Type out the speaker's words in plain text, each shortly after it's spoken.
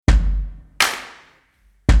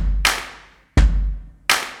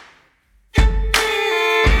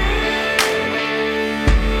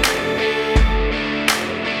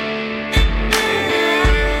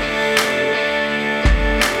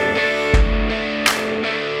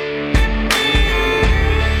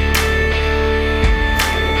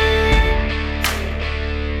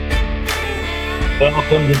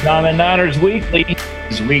Welcome to Diamond Niners Weekly.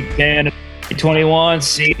 This is week 10 of the 2021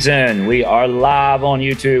 season. We are live on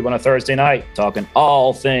YouTube on a Thursday night talking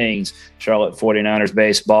all things Charlotte 49ers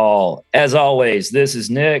baseball. As always, this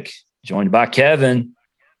is Nick, joined by Kevin.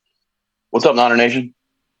 What's up, Niner Nation?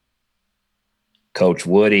 Coach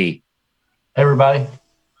Woody. Hey, everybody.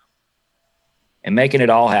 And making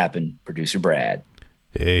it all happen, producer Brad.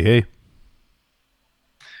 Hey.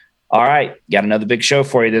 All right, got another big show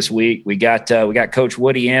for you this week. We got Coach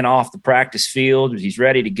Woody in off the practice field. He's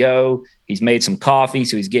ready to go. He's made some coffee,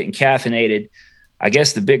 so he's getting caffeinated. I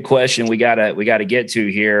guess the big question we gotta get to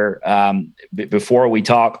here before we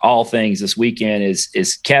talk all things this weekend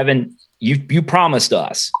is Kevin. You promised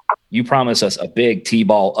us a big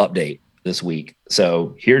T-ball update this week.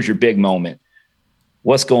 So here's your big moment.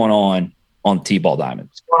 What's going on T-ball diamond?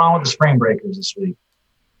 What's going on with the spring breakers this week?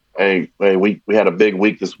 Hey, we had a big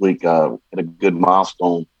week this week. Had a good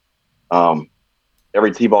milestone.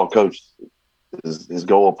 Every T-ball coach, his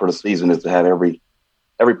goal for the season is to have every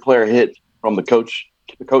player hit from the coach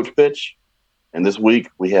pitch. And this week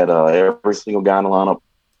we had every single guy in the lineup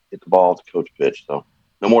hit the ball to coach pitch. So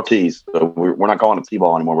no more tees. So we're not calling it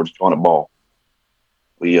T-ball anymore. We're just calling it ball.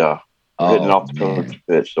 We're hitting off the coach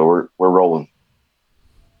pitch. So we're rolling.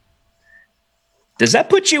 Does that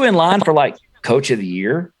put you in line for like Coach of the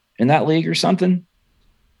Year in that league or something?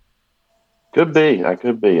 Could be. I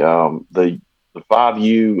could be. The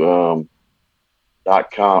 5U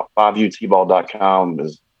 .com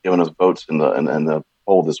is giving us votes in the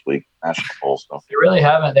poll this week, national poll. So They really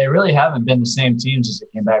haven't been the same teams as they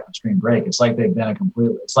came back from spring break. It's like they've been I don't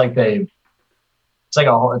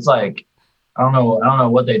know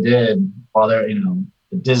what they did while they're at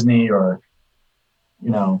Disney or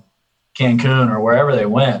Cancun or wherever they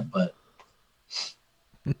went, but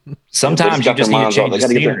sometimes you just need to change the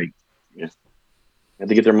scenery. They had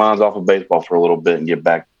to get their minds off of baseball for a little bit and get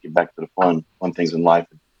back to the fun things in life.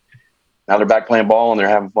 Now they're back playing ball and they're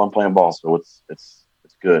having fun playing ball, so it's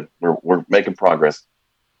good. We're making progress.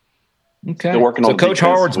 Okay. Still working so on Coach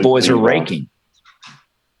Harward's boys are raking.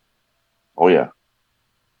 Oh yeah.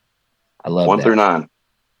 I love 1 that. through 9.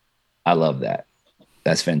 I love that.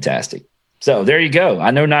 That's fantastic. So there you go. I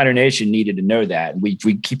know Niner Nation needed to know that. We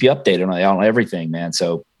keep you updated on everything, man.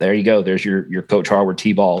 So there you go. There's your Coach Harward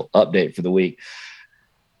T-ball update for the week.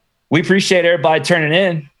 We appreciate everybody turning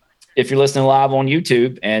in. If you're listening live on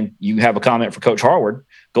YouTube and you have a comment for Coach Harward,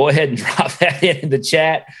 go ahead and drop that in the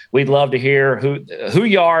chat. We'd love to hear who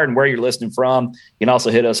you are and where you're listening from. You can also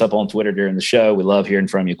hit us up on Twitter during the show. We love hearing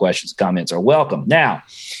from you. Questions and comments are welcome. Now,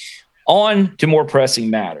 on to more pressing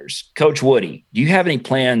matters. Coach Woody, do you have any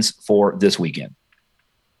plans for this weekend?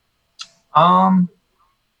 Not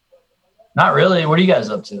really. What are you guys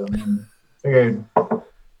up to? I mean, figured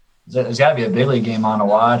there's got to be a big league game on to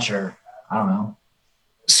watch, or I don't know.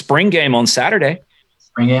 Spring game on Saturday.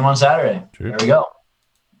 True. There we go.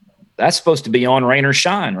 That's supposed to be on rain or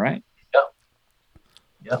shine, right?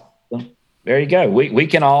 Yep. There you go. We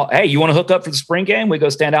can all. Hey, you want to hook up for the spring game? We go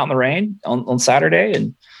stand out in the rain on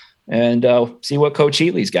Saturday and see what Coach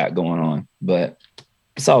Healy's got going on. But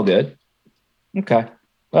it's all good. Okay.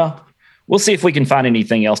 Well, we'll see if we can find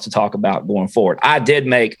anything else to talk about going forward. I did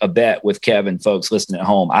make a bet with Kevin, folks listening at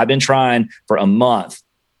home. I've been trying for a month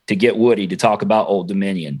to get Woody to talk about Old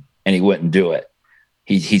Dominion, and he wouldn't do it.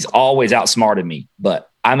 He's always outsmarted me. But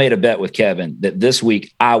I made a bet with Kevin that this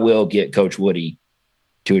week I will get Coach Woody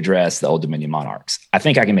to address the Old Dominion Monarchs. I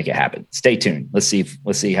think I can make it happen. Stay tuned. Let's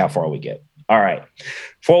see how far we get. All right.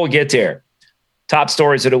 Before we get there, top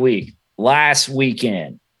stories of the week. Last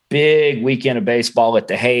weekend, big weekend of baseball at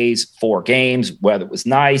the Hayes, 4 games. Weather was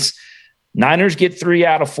nice. Niners get 3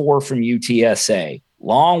 out of 4 from UTSA.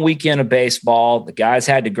 Long weekend of baseball. The guys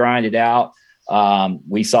had to grind it out.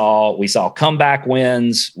 We saw comeback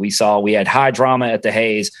wins. We had high drama at the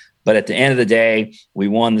Hayes, but at the end of the day, we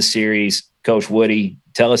won the series. Coach Woody,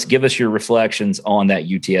 give us your reflections on that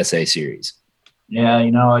UTSA series. Yeah,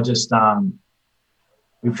 I just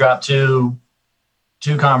we've dropped two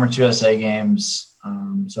Conference USA games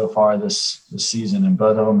so far this season, and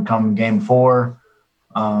both of them come Game 4.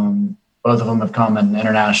 Both of them have come in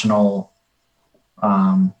international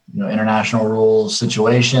rules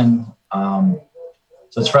situation. So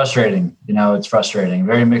it's frustrating. It's frustrating.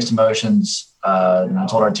 Very mixed emotions. And I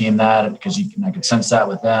told our team that because I could sense that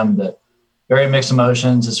with them, that very mixed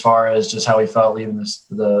emotions as far as just how we felt leaving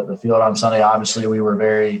the field on Sunday. Obviously, we were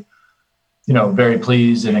very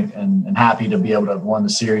pleased and happy to be able to have won the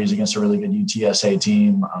series against a really good UTSA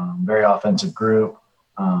team, very offensive group.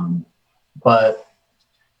 But,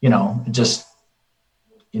 it just,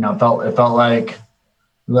 it felt like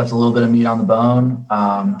we left a little bit of meat on the bone.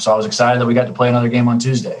 So I was excited that we got to play another game on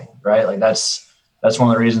Tuesday, right? Like that's one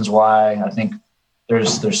of the reasons why I think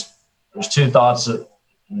there's two thoughts,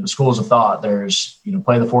 schools of thought. There's,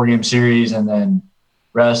 play the 4-game series and then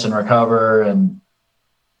rest and recover and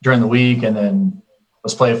during the week, and then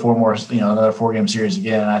let's play another 4-game series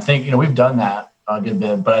again. And I think, we've done that a good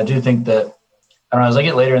bit, but I do think that, I don't know, as I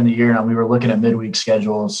get later in the year and we were looking at midweek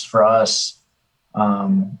schedules for us,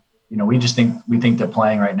 we think that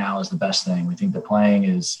playing right now is the best thing. We think that playing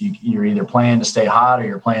is you're either playing to stay hot or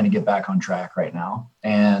you're playing to get back on track right now.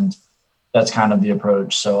 And that's kind of the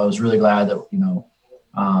approach. So I was really glad that, we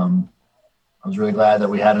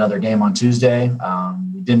had another game on Tuesday.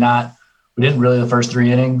 We didn't really the first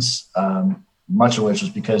 3 innings, much of which was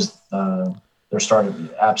because their starting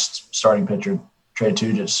pitcher, Trey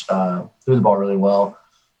Tugis, threw the ball really well.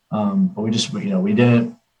 But we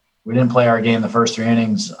didn't play our game the first 3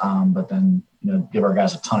 innings, but then, give our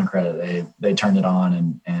guys a ton of credit. They turned it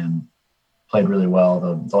on and played really well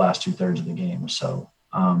the last 2/3 of the game. So,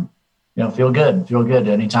 feel good.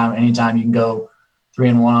 Anytime you can go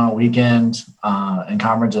 3-1 on a weekend in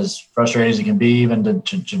conference, as frustrating as it can be, even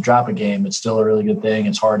to drop a game, it's still a really good thing.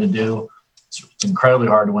 It's hard to do. It's incredibly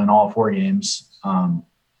hard to win all 4 games. We're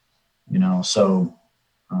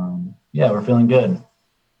feeling good.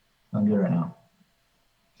 Feeling good right now.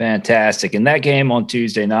 Fantastic. And that game on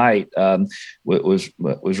Tuesday night was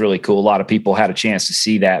really cool. A lot of people had a chance to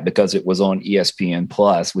see that because it was on ESPN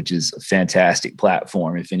Plus, which is a fantastic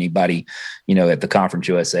platform. If anybody, at the Conference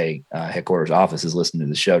USA headquarters office is listening to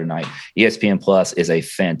the show tonight, ESPN Plus is a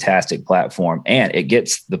fantastic platform, and it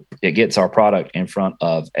gets our product in front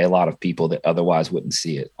of a lot of people that otherwise wouldn't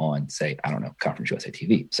see it on, say, I don't know, Conference USA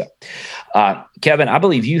TV. So, Kevin, I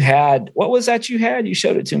believe you had, what was that you had? You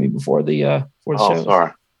showed it to me before the show. Oh,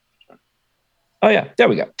 sorry. Oh yeah, there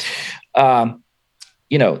we go.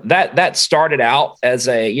 That started out as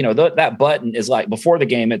a, that button is like before the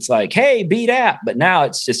game, it's like, hey, beat App. But now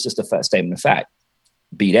it's just a statement of fact.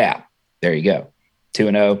 Beat App. There you go.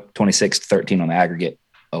 2-0, 26-13 on the aggregate.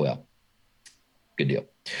 Oh, well. Good deal.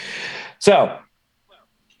 So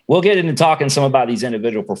we'll get into talking some about these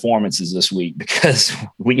individual performances this week because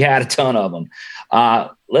we had a ton of them.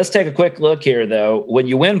 Let's take a quick look here, though. When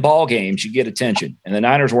you win ball games, you get attention, and the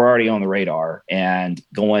Niners were already on the radar and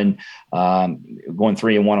going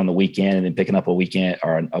 3-1 on the weekend, and then picking up a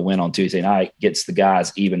win on Tuesday night gets the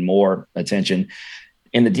guys even more attention.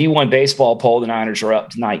 In the D1 baseball poll, the Niners are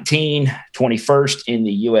up to 19, 21st in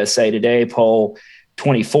the USA Today poll,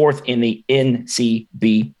 24th in the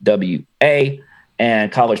NCBWA.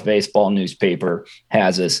 And College Baseball Newspaper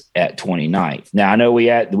has us at 29th. Now I know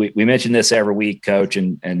we mention this every week, Coach,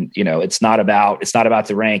 and it's not about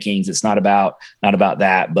the rankings. It's not about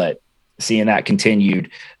that, but seeing that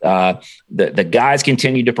continued, the guys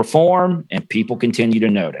continue to perform and people continue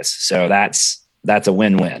to notice. So that's a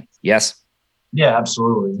win-win. Yes. Yeah,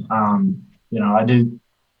 absolutely. I do.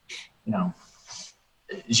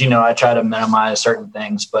 As I try to minimize certain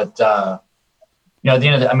things, but at the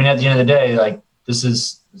end of the day, like. This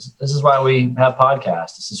is why we have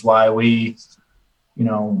podcasts. This is why we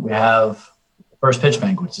have first pitch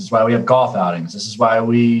banquets. This is why we have golf outings. This is why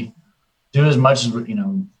we do as much as,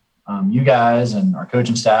 you guys and our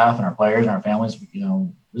coaching staff and our players and our families,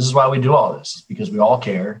 this is why we do all this. It's because we all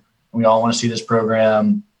care and we all want to see this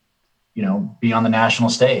program, be on the national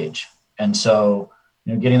stage. And so,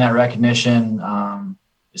 getting that recognition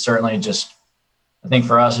is certainly just, I think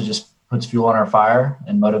for us, it just puts fuel on our fire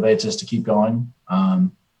and motivates us to keep going.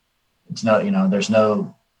 It's there's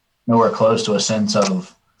nowhere close to a sense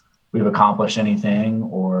of we've accomplished anything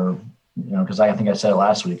or, because I think I said it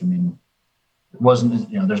last week. I mean, it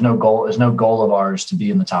wasn't, there's no goal of ours to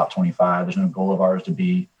be in the top 25. There's no goal of ours to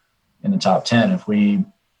be in the top 10. If we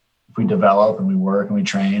develop and we work and we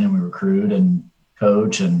train and we recruit and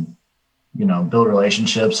coach and, build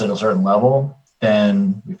relationships at a certain level,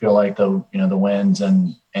 then we feel like the wins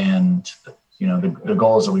and the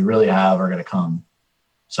goals that we really have are going to come.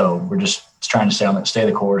 So we're just trying to stay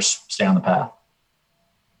the course, stay on the path.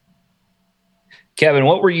 Kevin,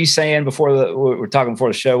 what were you saying before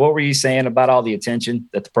the show? What were you saying about all the attention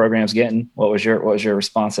that the program's getting? What was your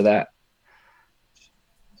response to that?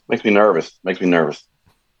 Makes me nervous.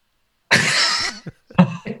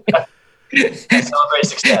 Celebrate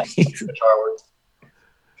success.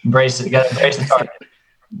 Embrace it. You got to embrace the target.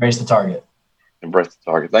 Embrace the target. Embrace the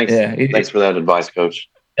target. Thanks. Yeah, thanks for that advice, Coach.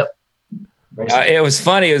 Yep. It was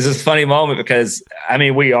funny. It was this funny moment because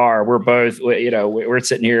we're both, we're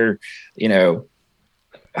sitting here,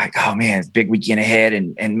 like, oh man, it's a big weekend ahead.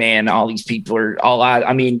 And man, all these people are all out.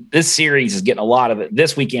 I mean, this series is getting a lot of it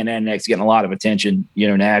this weekend and next, getting a lot of attention,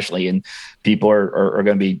 nationally, and people are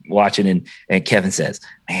going to be watching. And Kevin says,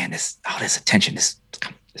 man, this attention, this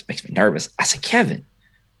makes me nervous. I said, Kevin,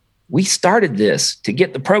 we started this to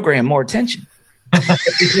get the program more attention.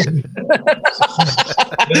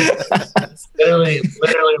 literally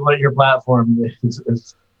what your platform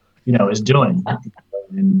is doing,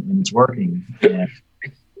 and it's working. And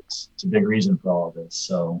it's a big reason for all of this.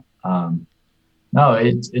 So, no,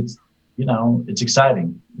 it's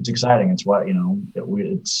exciting. It's exciting. It's why,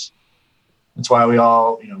 it's why we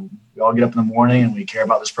all get up in the morning and we care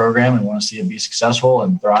about this program and want to see it be successful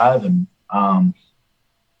and thrive. And,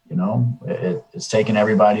 it's taken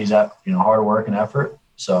everybody's, hard work and effort.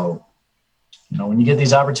 So, when you get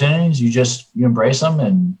these opportunities, you embrace them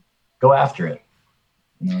and go after it.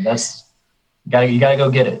 You gotta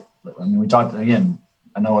go get it. I mean, we talked again,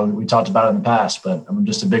 I know we talked about it in the past, but I'm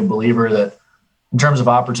just a big believer that in terms of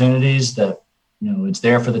opportunities that, it's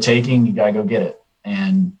there for the taking, you gotta go get it.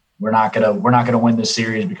 And we're not gonna win this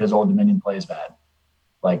series because Old Dominion plays bad.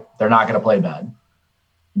 Like, they're not gonna play bad.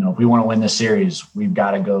 If we want to win this series, we've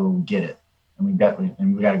got to go get it, and we got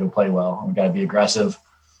to go play well. And we got to be aggressive,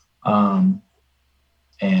 and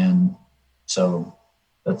so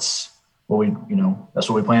that's what we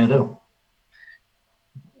plan to do.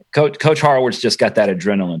 Coach Harward's just got that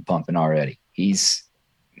adrenaline pumping already. He's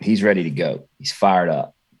ready to go. He's fired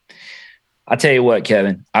up. I'll tell you what,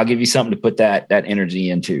 Kevin, I'll give you something to put that energy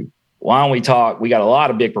into. Why don't we talk? We got a lot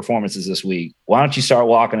of big performances this week. Why don't you start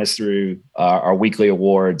walking us through our weekly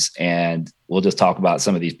awards, and we'll just talk about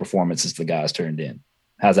some of these performances the guys turned in.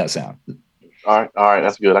 How's that sound? All right.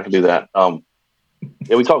 That's good. I can do that.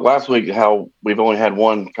 We talked last week how we've only had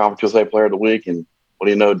one Conference USA Player of the Week, and what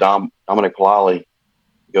do you know, Dominic Polali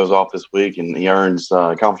goes off this week, and he earns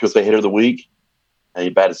Conference USA Hitter of the Week, and he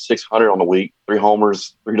batted .600 on the week, 3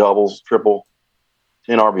 homers, 3 doubles, triple,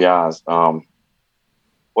 10 RBIs.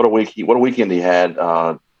 What a weekend he had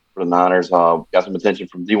for the Niners. Got some attention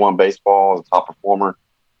from D1 baseball as a top performer,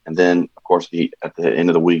 and then of course at the end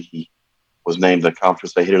of the week he was named the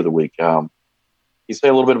Conference USA Hitter of the Week. Can you say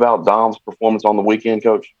a little bit about Dom's performance on the weekend,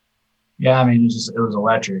 Coach? Yeah, I mean, it was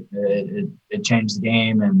electric. It changed the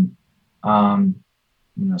game, and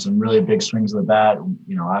some really big swings of the bat.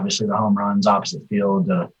 Obviously the home runs opposite field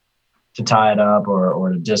to tie it up or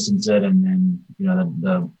to distance it, and then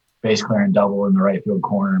the base clearing double in the right field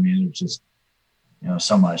corner. I mean, it's just,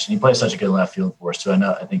 so much. And he plays such a good left field for us too.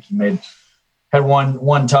 I think he had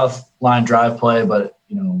one tough line drive play, but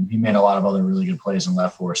he made a lot of other really good plays in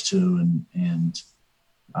left for us too. And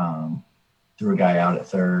threw a guy out at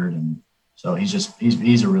third. And so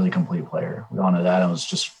he's a really complete player. We all know that. It was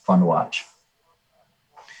just fun to watch.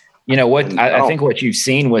 I think what you've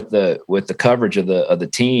seen with the coverage of the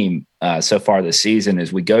team so far this season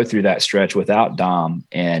is we go through that stretch without Dom,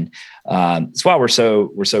 and that's why we're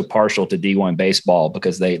so partial to D1 baseball,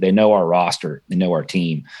 because they know our roster, they know our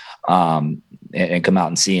team, and come out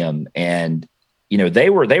and see them. And they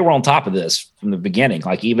were on top of this from the beginning.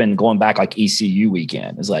 Like, even going back, like ECU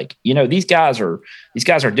weekend is like, these guys are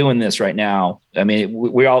doing this right now. I mean,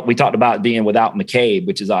 we talked about being without McCabe,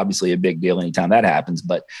 which is obviously a big deal anytime that happens.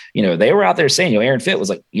 But, they were out there saying, Aaron Fitt was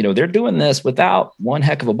like, they're doing this without one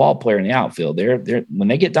heck of a ball player in the outfield. They're when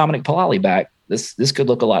they get Dominic Polali back, this could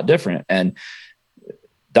look a lot different. And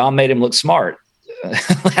Dom made him look smart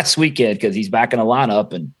last weekend, because he's back in the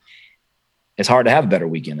lineup, and it's hard to have a better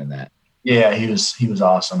weekend than that. Yeah, he was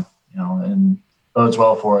awesome, and bodes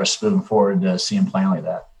well for us moving forward to see him playing like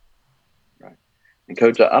that. Right. And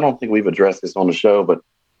Coach, I don't think we've addressed this on the show, but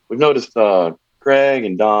we've noticed Craig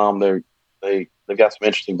and Dom, they've got some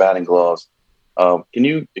interesting batting gloves. Can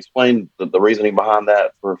you explain the reasoning behind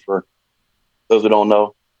that for those who don't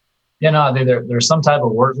know? Yeah, no, I think there's some type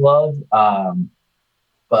of work glove,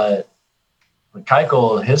 but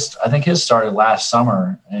Keuchel, I think his started last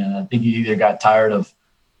summer, and I think he either got tired of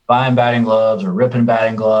buying batting gloves or ripping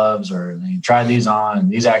batting gloves, or he tried these on,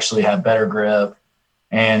 and these actually have better grip,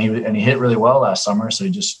 and he hit really well last summer. So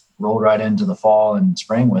he just rolled right into the fall and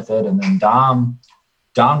spring with it. And then Dom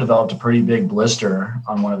developed a pretty big blister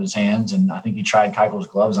on one of his hands, and I think he tried Keuchel's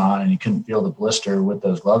gloves on, and he couldn't feel the blister with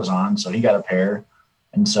those gloves on. So he got a pair.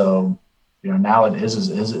 And so, now his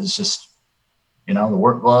is just, the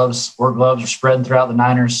work gloves are spreading throughout the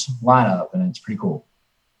Niners lineup, and it's pretty cool.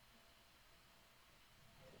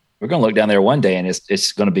 We're going to look down there one day, and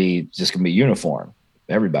it's going to be uniform.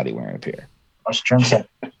 Everybody wearing a pair. We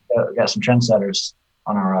got some trendsetters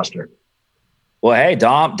on our roster. Well, hey,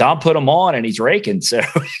 Dom put them on, and he's raking. So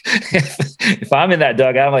if I'm in that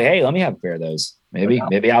dugout, I'm like, hey, let me have a pair of those. Maybe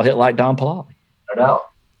I'll hit like Don Palali. No doubt.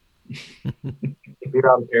 Figure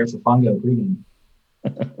out a pair for Fungo pregame.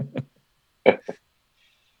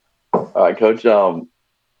 All right, Coach. I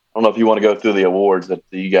don't know if you want to go through the awards that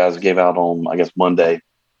you guys gave out on, I guess, Monday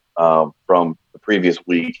from the previous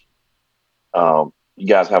week. You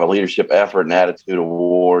guys have a leadership effort and attitude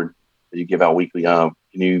award that you give out weekly. Can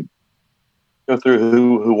you go through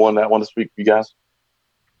who won that one this week for you guys?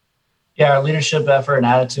 Yeah, our leadership effort and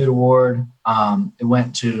attitude award. It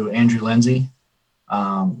went to Andrew Lindsay.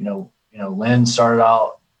 Lynn started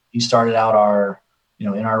out. He started out our,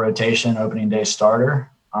 in our rotation opening day starter,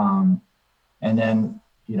 and then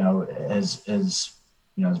as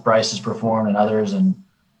Bryce has performed and others, and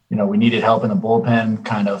we needed help in the bullpen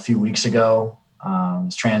kind of a few weeks ago.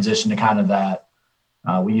 It's transitioned to kind of that.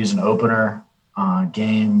 We use an opener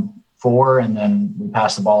game 4, and then we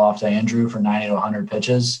pass the ball off to Andrew for 90 to 100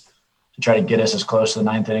 pitches to try to get us as close to the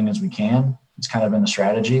 9th inning as we can. It's kind of been the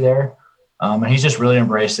strategy there. And he's just really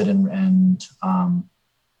embraced it and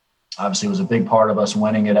obviously was a big part of us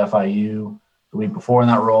winning at FIU the week before in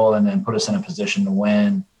that role, and then put us in a position to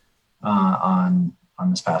win on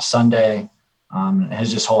this past Sunday.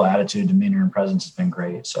 His just whole attitude, demeanor, and presence has been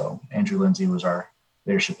great. So Andrew Lindsay was our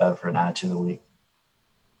leadership effort and attitude of the week.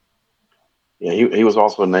 Yeah, he was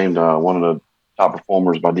also named one of the top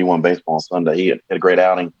performers by D1 Baseball on Sunday. He had a great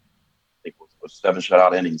outing. I think it was 7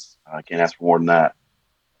 shutout innings. I can't ask for more than that.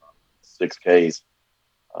 6 Ks.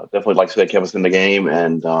 Definitely like to say kept us in the game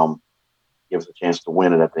and give us a chance to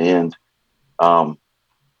win it at the end. To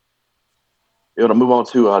move on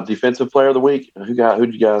to defensive player of the week. Who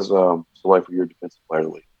did you guys select for your defensive player of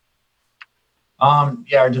the week?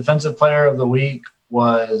 Our defensive player of the week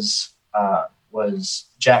was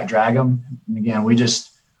Jack Dragum. And again, we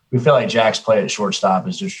feel like Jack's play at shortstop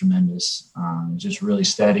is just tremendous. Just really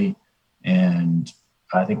steady. And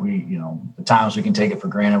I think the times we can take it for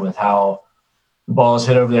granted with how the ball is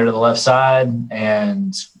hit over there to the left side,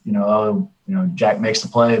 and Jack makes the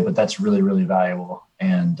play, but that's really, really valuable,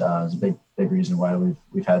 and it's a big reason why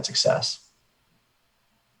we've had success.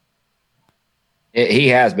 He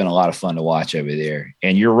has been a lot of fun to watch over there,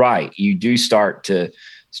 and you're right. You do start to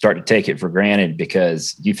take it for granted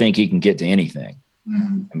because you think he can get to anything.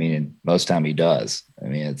 Mm-hmm. I mean, most time he does. I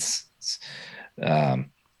mean, it's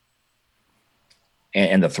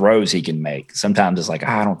and the throws he can make. Sometimes it's like,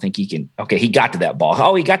 I don't think he can. Okay, he got to that ball.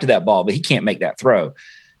 Oh, he got to that ball, but he can't make that throw.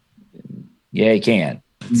 Yeah, he can.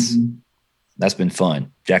 Mm-hmm. That's been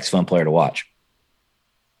fun. Jack's a fun player to watch.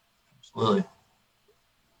 Absolutely.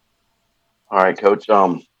 All right, Coach.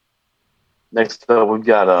 Next up, we've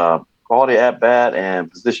got quality at bat and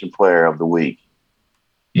position player of the week.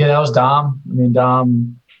 Yeah, that was Dom. I mean,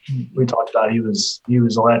 Dom, we talked about he was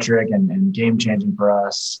electric and game changing for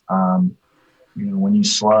us. When you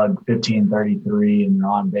slug 1533 and you're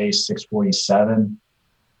on base 647,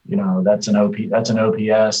 that's an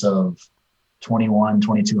OPS of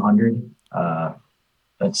 2200.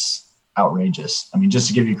 That's outrageous. I mean, just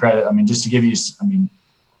to give you credit,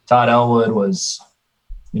 Todd Elwood was,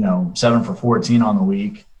 7 for 14 on the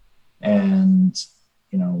week, and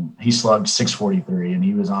he slugged 643 and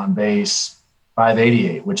he was on base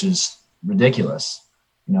 588, which is ridiculous.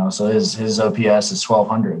 So his OPS is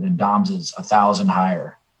 1200 and Dom's is 1,000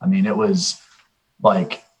 higher. I mean, it was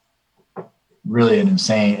like really an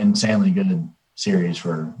insanely good series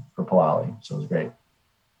for Palali. So it was great.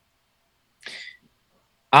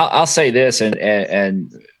 I'll say this,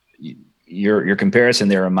 and your comparison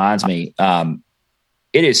there reminds me.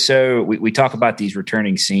 It is so we talk about these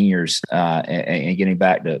returning seniors and getting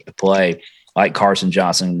back to play, like Carson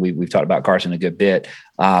Johnson. We've talked about Carson a good bit.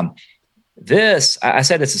 I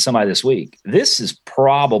said this to somebody this week. This is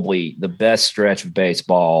probably the best stretch of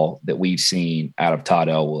baseball that we've seen out of Todd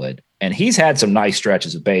Elwood. And he's had some nice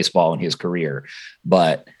stretches of baseball in his career,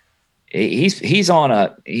 but he's on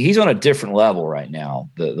a different level right now.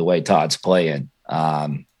 The way Todd's playing,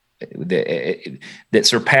 that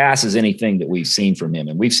surpasses anything that we've seen from him.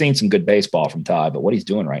 And we've seen some good baseball from Todd, but what he's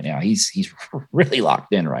doing right now, he's really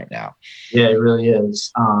locked in right now. Yeah, it really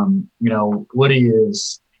is. Woody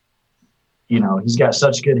is. He's got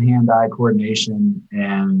such good hand-eye coordination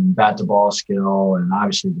and bat-to-ball skill, and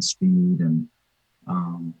obviously the speed, and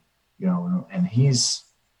and he's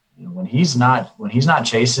when he's not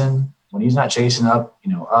chasing up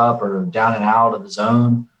up or down and out of the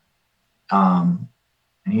zone, and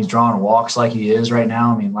he's drawing walks like he is right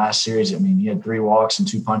now. I mean, last series, he had 3 walks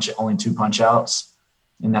and only 2 punch outs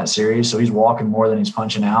in that series, so he's walking more than he's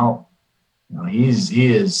punching out. He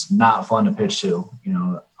is not fun to pitch to,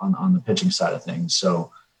 on the pitching side of things.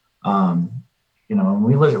 So,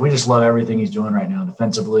 we just love everything he's doing right now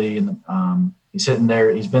defensively, and He's hitting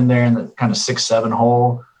there. He's been there in the kind of 6-7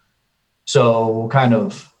 hole. So we'll kind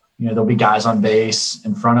of, there'll be guys on base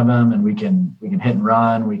in front of him, and we can hit and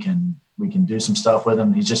run. We can do some stuff with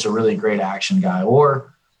him. He's just a really great action guy.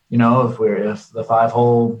 Or, if the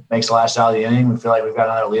 5-hole makes the last out of the inning, we feel like we've got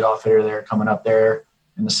another leadoff hitter there coming up there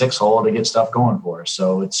in the 6-hole to get stuff going for us.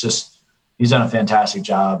 So it's just, he's done a fantastic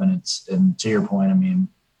job. And to your point, I mean,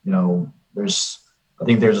 I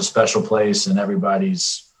think there's a special place in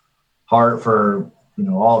everybody's heart for,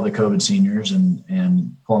 all of the COVID seniors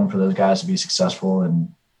and pulling for those guys to be successful.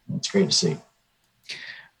 And it's great to see.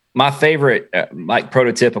 My favorite, like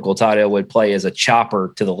prototypical Todd Elwood play is a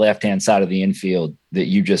chopper to the left-hand side of the infield that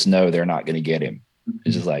you just know they're not going to get him.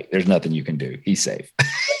 It's just like, there's nothing you can do. He's safe.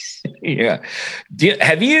 Yeah.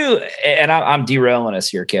 Have you, and I'm derailing us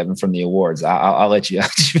here, Kevin, from the awards. I'll let you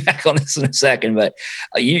back on this in a second, but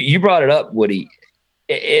you brought it up, Woody.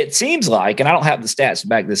 It seems like, and I don't have the stats to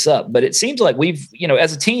back this up, but it seems like we've,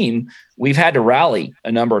 as a team, we've had to rally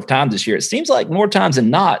a number of times this year. It seems like more times than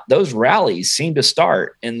not, those rallies seem to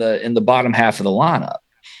start in the bottom half of the lineup.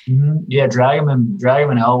 Mm-hmm. Yeah,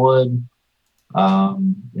 Dragoman Elwood.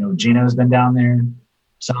 Gino's been down there.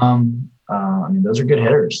 Those are good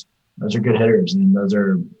hitters. Those are good hitters. Those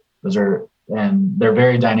are, and they're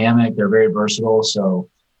very dynamic. They're very versatile. So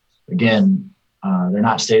again, they're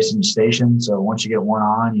not station to station. So once you get one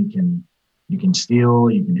on, you can steal,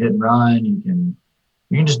 you can hit and run, you can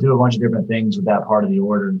just do a bunch of different things with that part of the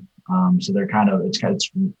order. So they're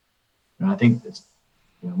I think it's,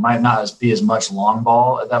 might not be as much long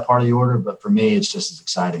ball at that part of the order, but for me, it's just as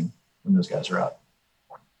exciting when those guys are out.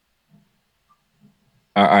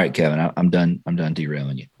 All right, Kevin, I'm done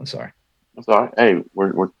derailing you. I'm sorry. That's all right. Hey,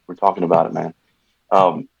 we're talking about it, man.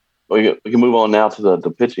 We can move on now to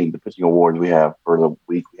the pitching awards we have for the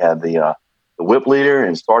week. We had the whip leader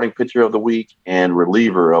and starting pitcher of the week and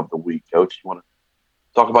reliever of the week. Coach, you want to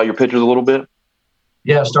talk about your pitchers a little bit?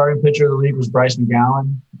 Yeah, starting pitcher of the week was Bryce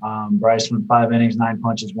McGowan. Bryce went 5 innings, 9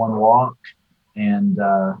 punches, 1 walk, and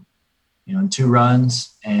and 2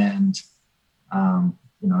 runs. And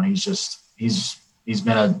he's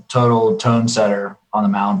been a total tone setter on the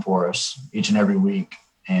mound for us each and every week,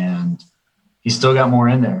 and he's still got more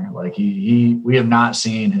in there. Like we have not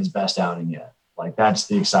seen his best outing yet. Like that's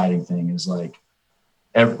the exciting thing is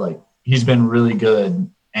he's been really good,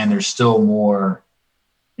 and there's still more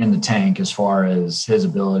in the tank as far as his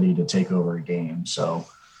ability to take over a game. So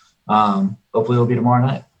hopefully it'll be tomorrow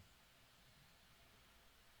night.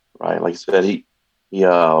 Right. Like you said, he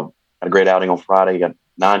had a great outing on Friday. He got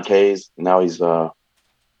 9 Ks, and now he's got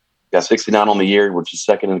 69 on the year, which is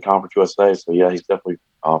second in the Conference USA. So yeah, he's definitely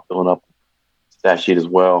filling up that sheet as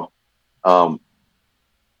well.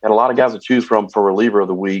 Had a lot of guys to choose from for reliever of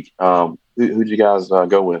the week. Who'd you guys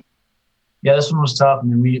go with? Yeah, this one was tough. I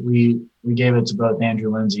mean, we gave it to both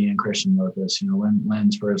Andrew Lindsay and Christian Lopez.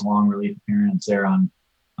 Lynn's for his long relief appearance there on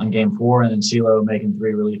game 4, and then CeeLo making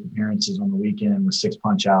 3 relief appearances on the weekend with 6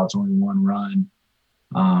 punch outs, only 1 run.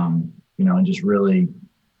 And just really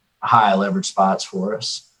high leverage spots for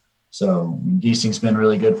us. So Giesing's been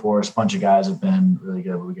really good for us. A bunch of guys have been really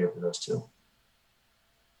good, but we gave it to those 2.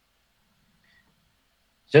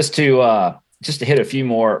 Just to hit a few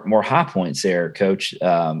more high points there, Coach,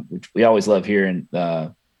 which we always love hearing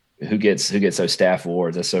who gets those staff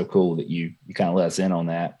awards. That's so cool that you kind of let us in on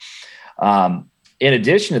that. In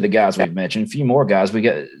addition to the guys we've mentioned, a few more guys. We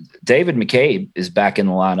got David McCabe is back in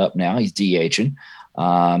the lineup now. He's DHing.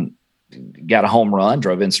 Got a home run,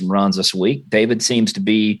 drove in some runs this week. David seems to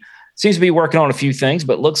be working on a few things,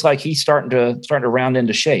 but looks like he's starting to round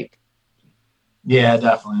into shape. Yeah,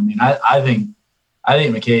 definitely. I mean, I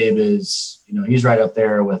think McCabe is, he's right up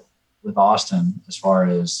there with Austin as far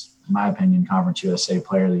as, in my opinion, Conference USA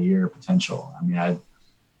Player of the Year potential. I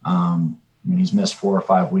mean, he's missed 4 or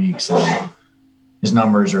 5 weeks, and his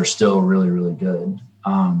numbers are still really, really good.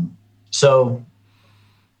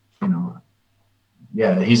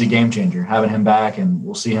 Yeah, he's a game changer. Having him back, and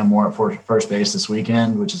we'll see him more at first base this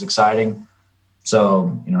weekend, which is exciting.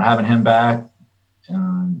 So, having him back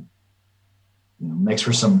makes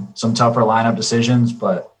for some tougher lineup decisions,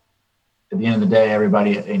 but at the end of the day,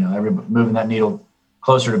 everybody moving that needle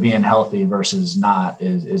closer to being healthy versus not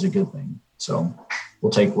is a good thing. So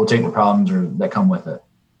we'll take the problems that come with it.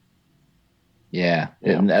 Yeah.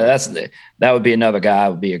 And that would be another guy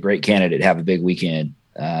would be a great candidate to have a big weekend.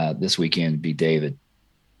 This weekend would be David.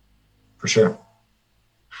 For sure.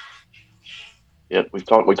 Yeah, we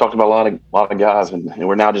talked about a lot of guys, and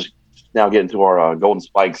we're now getting to our Golden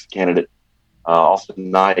Spikes candidate,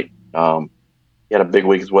 Austin Knight. He had a big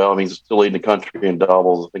week as well. I mean, he's still leading the country in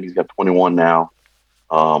doubles. I think he's got 21 now.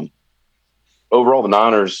 Overall, the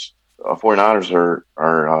Niners 49ers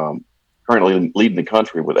are currently leading the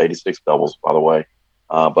country with 86 doubles, by the way.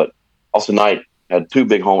 But Austin Knight had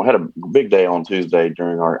a big day on Tuesday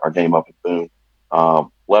during our game up at Boone.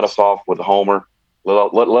 Led us off with a homer, let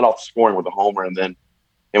off the scoring with a homer, and then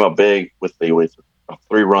came up big with a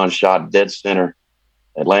 3-run shot dead center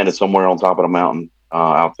that landed somewhere on top of the mountain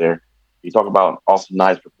out there. You talk about Austin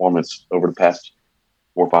Knight's performance over the past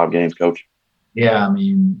 4 or 5 games, Coach. Yeah, I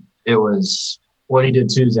mean, it was what he did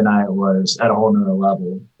Tuesday night was at a whole nother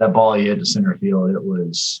level. That ball he hit to center field, it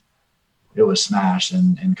was smashed.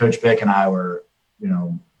 And Coach Bick and I were,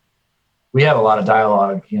 we have a lot of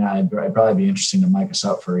dialogue. It'd probably be interesting to mic us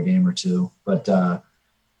up for a game or two, but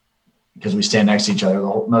because we stand next to each other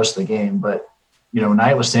most of the game. But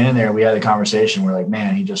Knight was standing there. We had a conversation. We're like,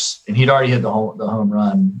 man, he'd already hit the home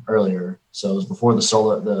run earlier, so it was before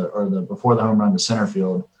before the home run to center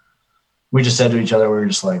field. We just said to each other, we were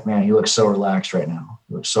just like, man, he looks so relaxed right now.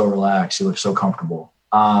 He looks so relaxed. He looks so comfortable.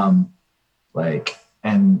 And we're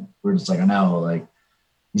just like, I know, like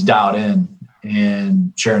he's dialed in.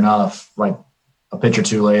 And sure enough, like a pitch or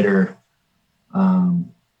two later,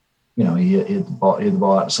 he hit the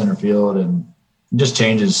ball out to center field, and it just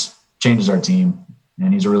changes our team.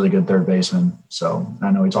 And he's a really good third baseman. So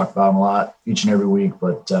I know we talk about him a lot each and every week,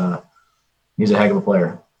 but he's a heck of a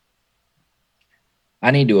player. I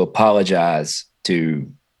need to apologize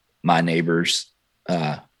to my neighbors.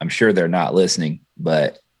 I'm sure they're not listening,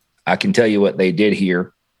 but I can tell you what they did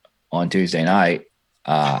here on Tuesday night.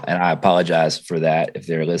 And I apologize for that if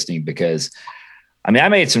they're listening, because I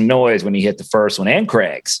made some noise when he hit the first one, and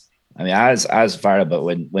Craig's. I was fired up, but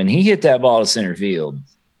when he hit that ball to center field,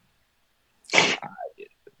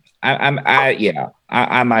 I might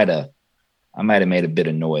have made a bit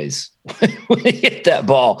of noise when he hit that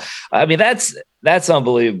ball. That's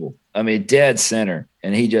unbelievable. Dead center,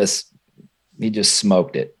 and he just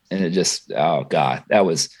smoked it, and it just, oh God,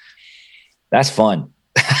 that's fun.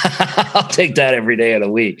 I'll take that every day of the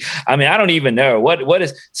week. I don't even know what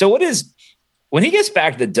is when he gets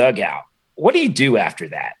back to the dugout, what do you do after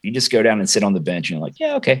that? You just go down and sit on the bench and you're like,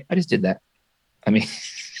 yeah, okay, I just did that. It's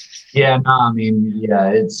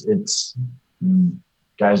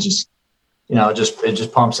guys just, it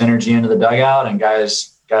just pumps energy into the dugout, and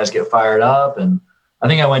guys get fired up. And I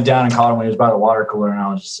think I went down and caught him when he was by the water cooler, and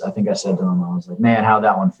I think I said to him, I was like, man, how'd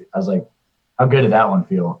that one feel? I was like, how good did that one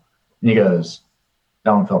feel? And he goes,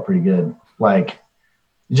 that one felt pretty good. Like,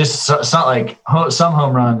 it's not like some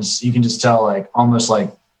home runs, you can just tell, like, almost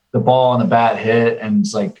like the ball and the bat hit, and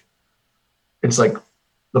it's like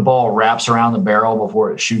the ball wraps around the barrel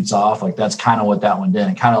before it shoots off. Like, that's kind of what that one did.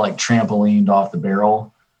 It kind of like trampolined off the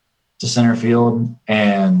barrel to center field,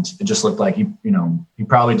 and it just looked like he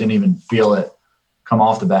probably didn't even feel it come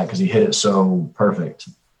off the bat because he hit it so perfect.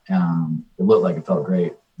 It looked like it felt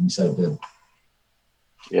great, and he said it did.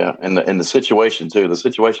 Yeah, and the situation too. The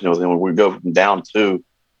situation was when we go from down 2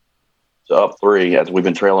 to up 3, as we've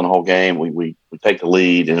been trailing the whole game. We take the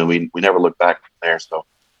lead, and we never look back from there. So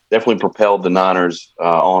definitely propelled the Niners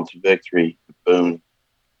on to victory with Boone,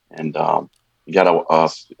 and we got a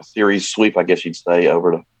series sweep, I guess you'd say,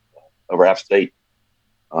 over App State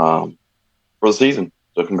for the season.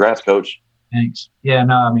 So congrats, Coach. Thanks. Yeah,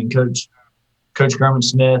 no, Coach Grumman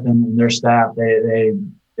Smith and their staff, they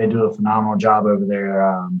do a phenomenal job over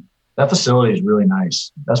there. That facility is really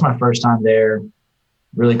nice. That's my first time there.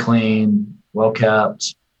 Really clean, well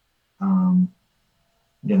kept. I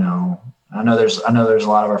know there's a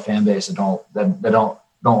lot of our fan base that don't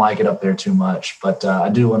like it up there too much, but I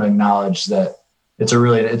do want to acknowledge that it's a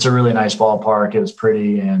really nice ballpark. It was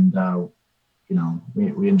pretty, and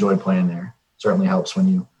we enjoyed playing there. Certainly helps when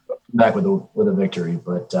you come back with a victory.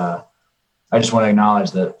 But I just want to acknowledge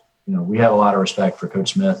that we have a lot of respect for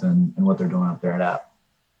Coach Smith and what they're doing up there at App.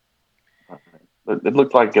 It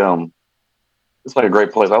looked like it's like a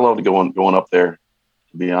great place. I love going up there,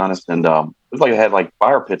 to be honest. And it looked like it had like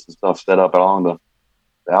fire pits and stuff set up along the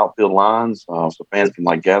outfield lines, so fans can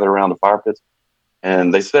like gather around the fire pits.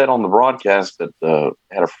 And they said on the broadcast that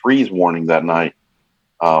had a freeze warning that night.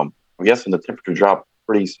 I'm guessing the temperature dropped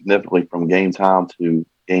pretty significantly from game time to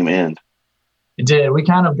game end. It did. We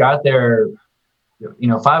kind of got there.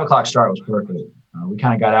 5 o'clock start was perfect. We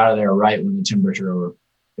kind of got out of there right when the temperature.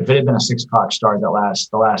 If it had been a 6 o'clock start, the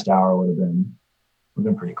last hour would have been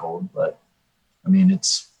pretty cold. But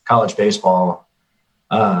it's college baseball.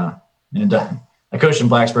 And I coached in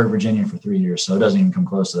Blacksburg, Virginia for 3 years, so it doesn't even come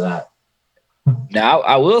close to that. Now,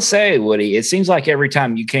 I will say, Woody, it seems like every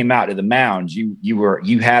time you came out to the mound,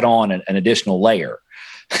 you had on an additional layer.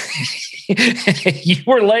 You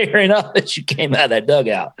were layering up as you came out of that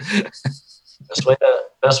dugout.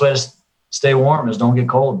 Best way to stay warm is don't get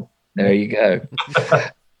cold. There you go.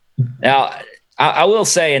 Now, I will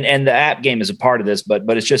say, and the app game is a part of this,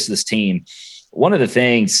 but it's just this team. One of the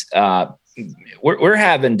things we're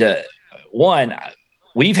having to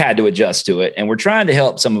we've had to adjust to it, and we're trying to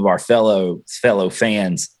help some of our fellow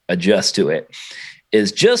fans adjust to it,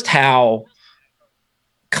 is just how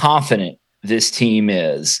confident this team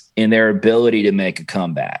is in their ability to make a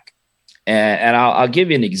comeback. And I'll give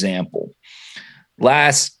you an example.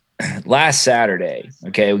 Last Saturday,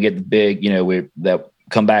 okay, we get the big, that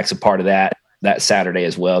comeback's a part of that Saturday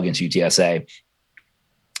as well against UTSA.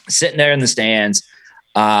 Sitting there in the stands,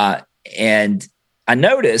 and I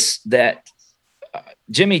noticed that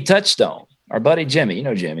Jimmy Touchstone, our buddy Jimmy,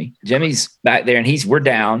 Jimmy. Jimmy's back there, and we're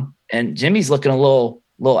down, and Jimmy's looking a little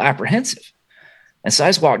apprehensive. And so I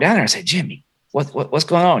just walked down there and said, Jimmy, what's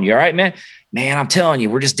going on? You all right, man? Man, I'm telling you,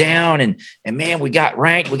 we're just down, and man, we got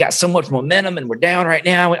ranked. We got so much momentum, and we're down right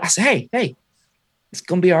now. I said, hey, it's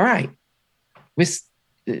gonna be all right.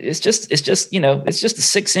 It's just the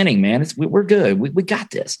sixth inning, man. We're good. We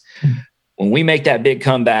got this. When we make that big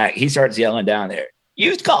comeback, he starts yelling down there,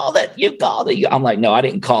 You called it. I'm like, no, I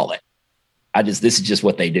didn't call it. This is just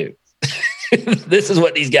what they do. This is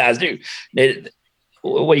what these guys do.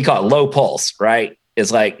 What do you call it? Low pulse, right?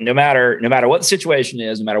 It's like no matter what the situation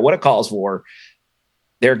is, no matter what it calls for,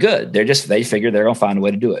 they're good. They figure they're gonna find a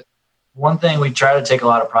way to do it. One thing we try to take a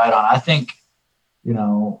lot of pride on, I think,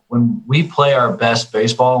 when we play our best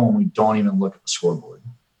baseball, when we don't even look at the scoreboard,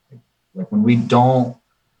 like when we don't,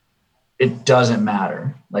 it doesn't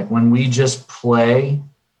matter. Like when we just play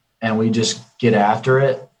and we just get after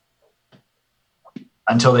it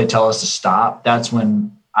until they tell us to stop, that's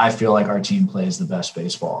when I feel like our team plays the best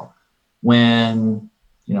baseball. When,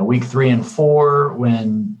 week 3 and 4,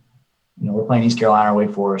 when, we're playing East Carolina or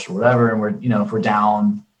Wake Forest or whatever, and we're, if we're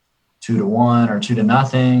down 2-1 or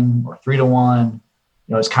 2-0 or 3-1,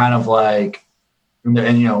 it's kind of like, and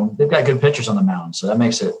they've got good pitchers on the mound, so that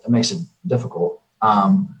makes it difficult.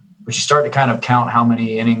 But you start to kind of count how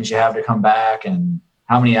many innings you have to come back and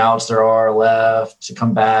how many outs there are left to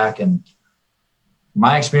come back. And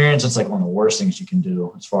my experience, it's like one of the worst things you can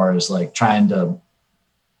do as far as like trying to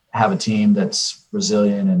have a team that's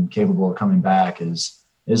resilient and capable of coming back is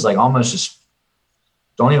like almost just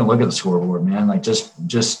don't even look at the scoreboard, man. Like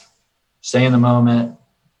just stay in the moment,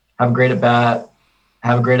 have a great at bat,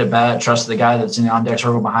 trust the guy that's in the on deck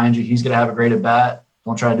circle behind you. He's going to have a great at bat.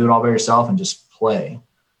 Don't try to do it all by yourself and just play.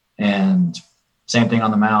 And same thing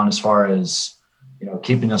on the mound as far as,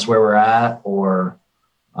 keeping us where we're at or,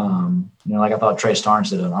 like I thought Trey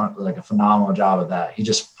Starnes did a phenomenal job of that. He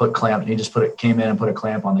just came in and put a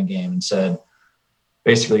clamp on the game and said,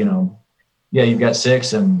 basically, you've got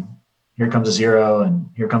 6 and here comes a 0 and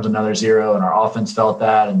here comes another 0. And our offense felt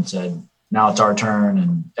that and said, now it's our turn,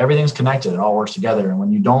 and everything's connected. It all works together. And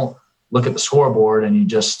when you don't look at the scoreboard and you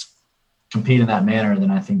just compete in that manner,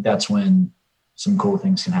 then I think that's when some cool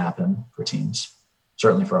things can happen for teams,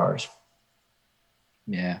 certainly for ours.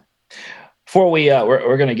 Yeah. Before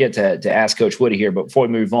we're going to get to ask Coach Woody here, but before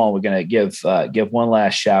we move on, we're going to give one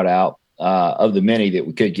last shout out of the many that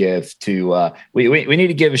we could give to. We need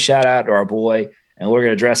to give a shout out to our boy, and we're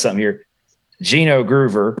going to address something here. Gino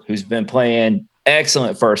Groover, who's been playing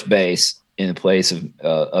excellent first base in the place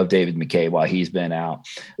of David McKay while he's been out.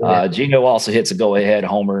 Gino also hits a go-ahead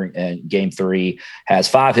homer in Game 3, has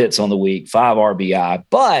 5 hits on the week, 5 RBI.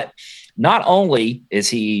 But not only is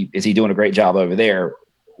he doing a great job over there,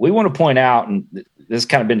 we want to point out, and this has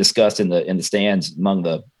kind of been discussed in the stands among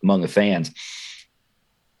the fans.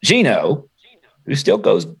 Gino, who still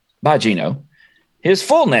goes by Gino, his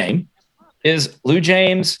full name is Lou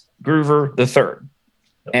James Groover III.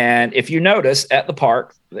 And if you notice at the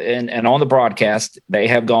park and on the broadcast, they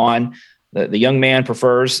have gone. The young man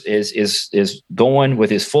prefers is going with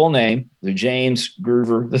his full name, Lou James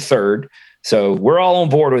Groover III. So we're all on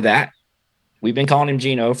board with that. We've been calling him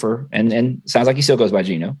Gino and sounds like he still goes by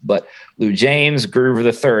Gino, but Lou James Groover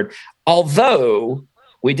III. Although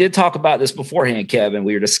we did talk about this beforehand, Kevin,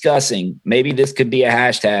 we were discussing maybe this could be a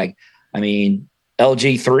hashtag. I mean,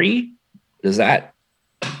 LG3, does that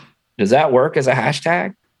work as a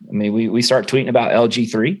hashtag? I mean, we start tweeting about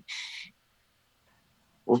LG3.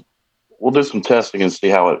 We'll do some testing and see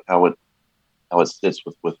how it sits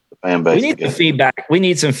with the fan base. We need some feedback. We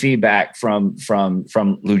need some feedback from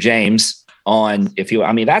Lou James on if you.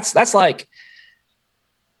 I mean, that sounds like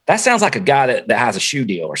a guy that has a shoe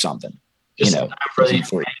deal or something. Just for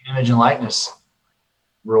the image and likeness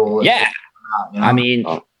rule. Yeah, I mean,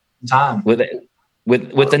 time with it.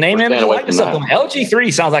 With the name and likeness of them,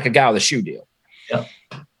 LG3 sounds like a guy with a shoe deal. Yep.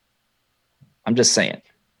 I'm just saying.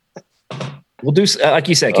 We'll do, like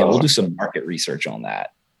you said, Ken, we'll do some market research on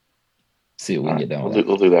that. See what we can get done with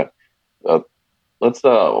we'll do that. Let's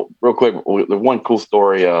real quick. The one cool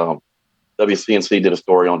story. WCNC did a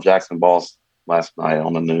story on Jackson Boss last night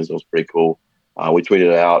on the news. It was pretty cool. We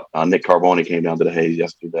tweeted it out. Nick Carboni came down to the Hayes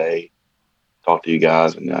yesterday, talked to you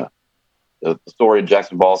guys, and the story of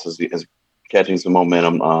Jackson Boss is catching some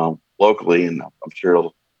momentum locally, and I'm sure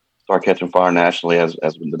it'll start catching fire nationally as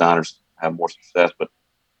the Niners have more success. But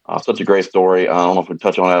such a great story. I don't know if we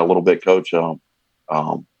touch on that a little bit, Coach.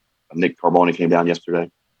 Nick Carboni came down yesterday.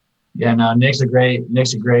 Yeah, no, Nick's a great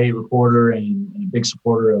reporter and a big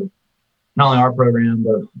supporter of not only our program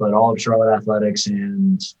but all of Charlotte athletics,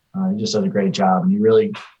 and he just does a great job. And he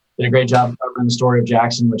really did a great job covering the story of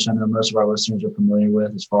Jackson, which I know most of our listeners are familiar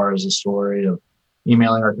with, as far as the story of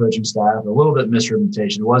emailing our coaching staff. A little bit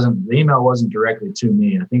misrepresentation. The email wasn't directly to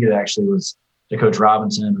me. I think it actually was to Coach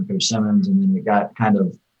Robinson or Coach Simmons, and then it got kind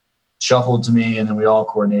of shuffled to me, and then we all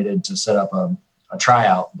coordinated to set up a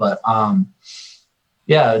tryout. But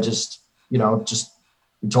just we told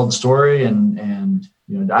the story, and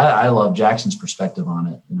I love Jackson's perspective on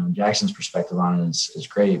it. Jackson's perspective on it is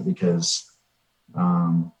great because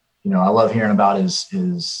I love hearing about his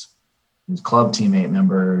club teammate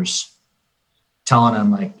members telling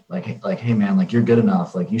him like, hey man, like you're good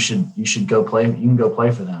enough. Like you should go play. You can go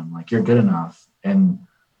play for them. Like you're good enough, and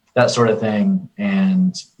that sort of thing.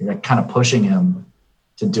 And kind of pushing him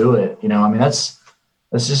to do it. That's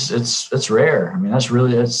just it's rare. That's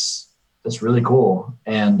really cool.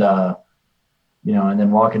 And and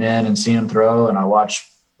then walking in and seeing him throw, and I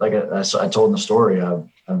watched, like I told in the story, I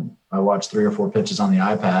watched 3 or 4 pitches on the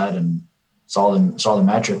iPad and saw the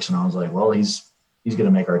metrics, and I was like, well, he's going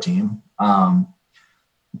to make our team.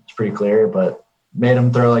 It's pretty clear, but made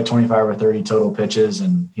him throw like 25 or 30 total pitches,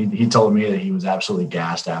 and he told me that he was absolutely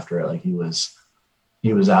gassed after it. Like he was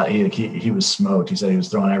out, he was smoked. He said he was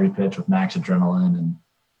throwing every pitch with max adrenaline, and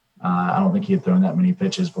I don't think he had thrown that many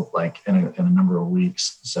pitches, but like in a number of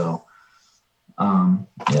weeks. So.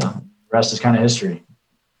 The rest is kind of history.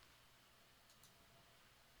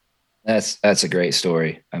 That's a great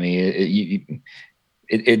story.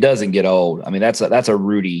 It doesn't get old. That's a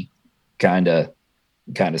Rudy kind of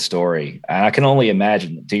story. And I can only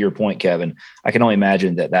imagine, to your point, Kevin, I can only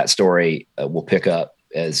imagine that story will pick up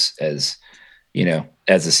as the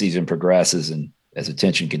season progresses and as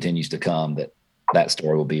attention continues to come, that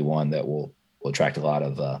story will be one that will attract a lot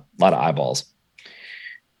of eyeballs.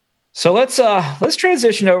 So let's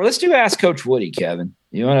transition over. Let's do Ask Coach Woody, Kevin.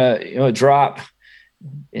 You want to drop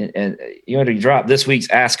this week's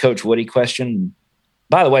Ask Coach Woody question.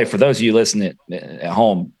 By the way, for those of you listening at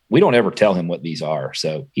home, we don't ever tell him what these are,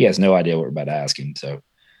 so he has no idea what we're about to ask him. So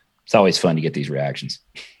it's always fun to get these reactions.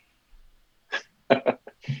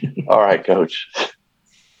 All right, Coach.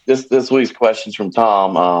 This week's question's from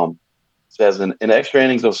Tom. Says in extra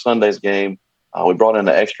innings of Sunday's game, we brought in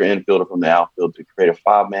an extra infielder from the outfield to create a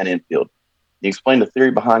 5-man infield. Can you explain the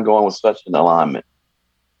theory behind going with such an alignment?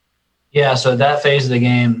 Yeah, so that phase of the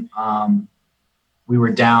game, we were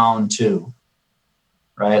down 2,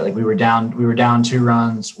 right? Like we were down 2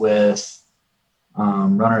 runs with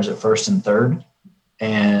runners at first and third.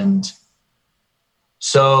 And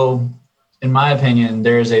so in my opinion,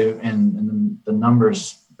 and the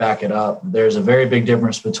numbers back it up, there's a very big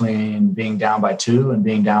difference between being down by 2 and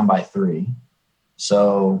being down by 3.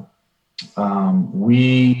 So I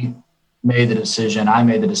made the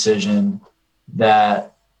decision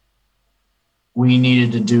that we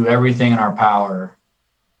needed to do everything in our power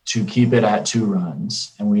to keep it at 2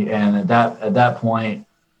 runs. And at that point,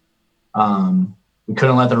 we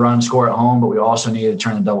couldn't let the run score at home, but we also needed to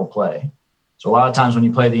turn a double play. So a lot of times when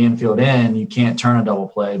you play the infield in, you can't turn a double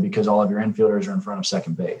play because all of your infielders are in front of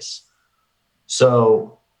second base.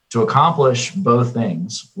 So to accomplish both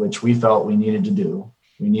things, which we felt we needed to do,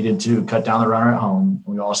 we needed to cut down the runner at home.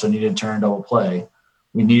 We also needed to turn double play.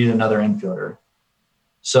 We needed another infielder.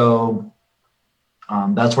 So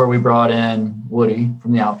that's where we brought in Woody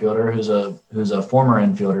from the outfielder, who's a former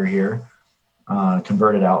infielder here,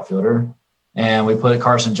 converted outfielder. And we put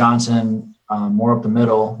Carson Johnson more up the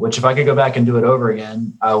middle, which if I could go back and do it over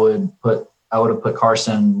again, I would have put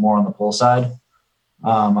Carson more on the pull side.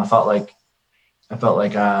 I felt like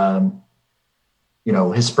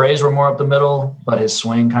his sprays were more up the middle, but his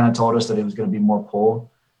swing kind of told us that it was going to be more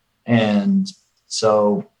pull. And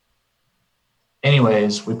so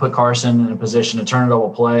anyways, we put Carson in a position to turn a double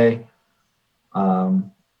play,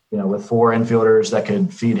 with 4 infielders that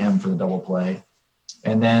could feed him for the double play.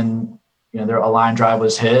 And then, a line drive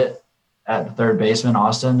was hit at the third baseman,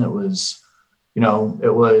 Austin. It was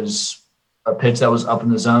a pitch that was up in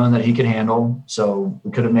the zone that he could handle. So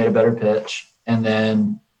we could have made a better pitch. And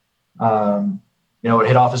then, it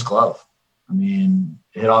hit off his glove. I mean,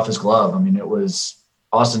 it hit off his glove. I mean, it was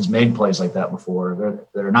Austin's made plays like that before.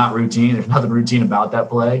 They're not routine. There's nothing routine about that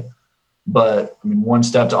play. But, I mean, one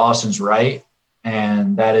step to Austin's right,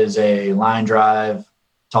 and that is a line drive,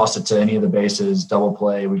 toss it to any of the bases, double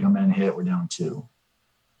play, we come in and hit, we're down 2.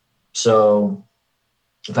 So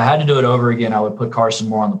if I had to do it over again, I would put Carson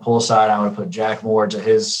more on the pull side. I would put Jack more to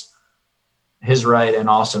his right and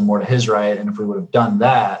Austin more to his right. And if we would have done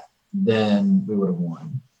that, then we would have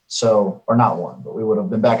won. So, or not won, but we would have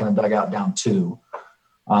been back in the dugout down 2.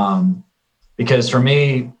 Because for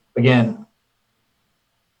me, again,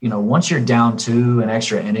 you know, once you're down 2 in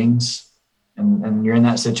extra innings and you're in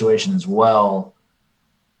that situation as well,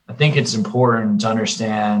 I think it's important to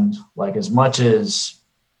understand, like, as much as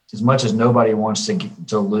nobody wants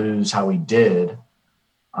to lose how we did,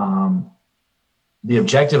 the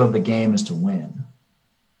objective of the game is to win.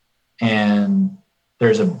 And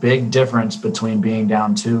there's a big difference between being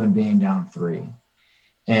down 2 and being down 3.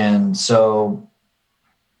 And so,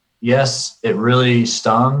 yes, it really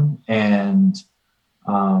stung, and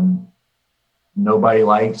nobody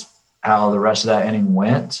liked how the rest of that inning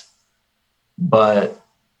went. But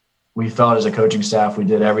we felt as a coaching staff we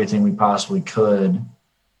did everything we possibly could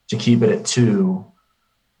to keep it at 2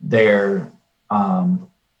 there,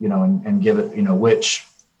 you know, and give it, you know, which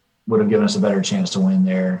would have given us a better chance to win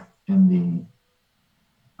there in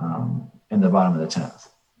the bottom of the 10th.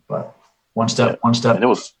 But one step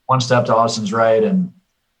to Austin's right, and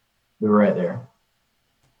we were right there.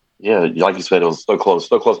 Yeah, like you said, it was so close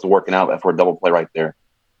to working out for a double play right there.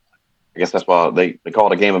 I guess that's why they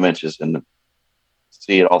call it a game of inches, and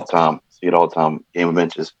see it all the time, game of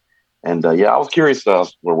inches. And I was curious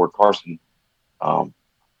where Carson. I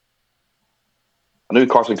knew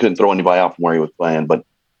Carson couldn't throw anybody out from where he was playing, but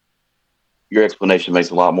your explanation makes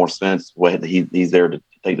a lot more sense. He's there to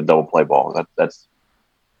take the double play ball. That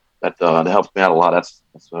helps me out a lot. That's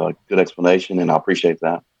a good explanation, and I appreciate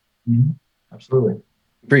that. Mm-hmm. Absolutely.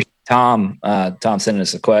 Appreciate Tom sending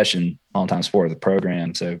us a question, longtime support of the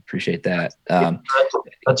program. So appreciate that.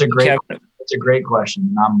 That's a great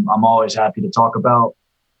question. I'm always happy to talk about,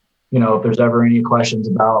 you know, if there's ever any questions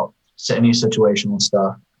about any situational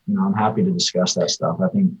stuff, you know, I'm happy to discuss that stuff. I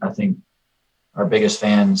think our biggest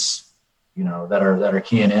fans, you know, that are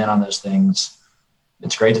keying in on those things,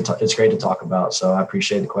 it's great to talk about. So I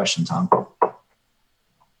appreciate the question, Tom.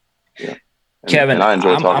 Yeah. Kevin, and I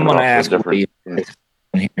enjoy talking I'm going to ask different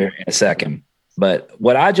here in a second, but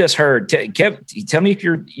what I just heard, Kevin, tell me if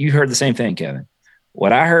you heard the same thing, Kevin.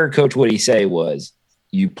 What I heard Coach Woody say was,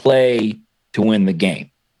 you play to win the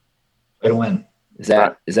game. Play to win. Is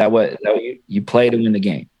that what you play to win the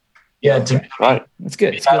game? Yeah, right. That's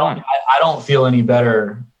good. I don't feel any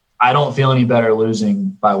better. I don't feel any better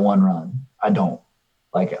losing by 1 run. I don't.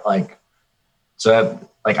 So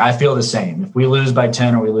I feel the same. If we lose by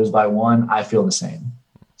 10 or we lose by 1, I feel the same.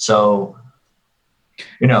 So,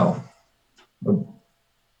 you know,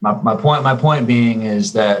 my point being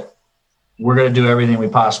is that we're going to do everything we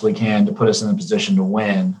possibly can to put us in a position to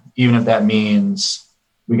win, even if that means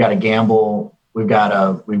we got to gamble, we've got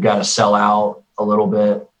to sell out a little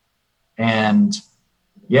bit, and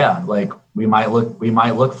yeah, like we might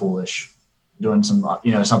look foolish doing some,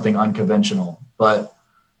 you know, something unconventional, but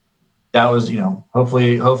that was, you know,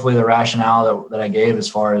 hopefully the rationale that I gave as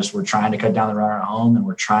far as we're trying to cut down the runner at home and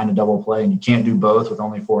we're trying to double play, and you can't do both with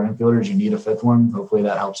only 4 infielders. You need a 5th one. Hopefully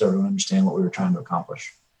that helps everyone understand what we were trying to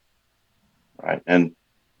accomplish. Right. And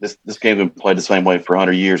this game's been played the same way for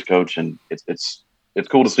 100 years, Coach. And it's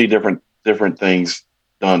cool to see different things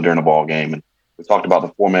done during a ball game. And we talked about the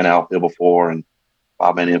 4-man outfield before and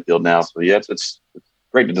 5-man infield now. So yeah, it's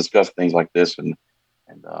great to discuss things like this and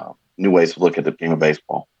new ways to look at the game of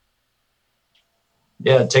baseball.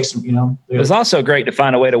 Yeah, it takes, you know. It was also great to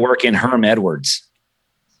find a way to work in Herm Edwards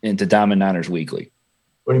into Diamond Niners Weekly.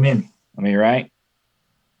 What do you mean? I mean, right?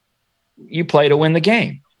 You play to win the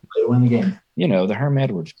game. Play to win the game. You know, the Herm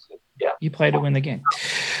Edwards. Yeah. You play to win the game.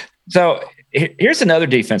 So here's another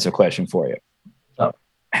defensive question for you. Oh.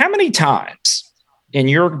 How many times in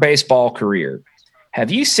your baseball career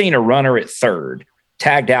have you seen a runner at third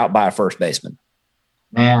tagged out by a first baseman?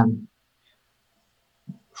 Man,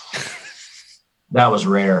 that was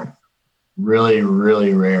rare. Really,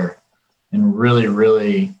 really rare. And really,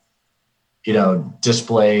 really, you know,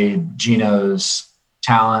 displayed Gino's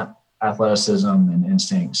talent, athleticism, and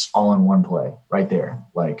instincts all in one play right there.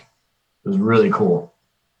 Like, it was really cool.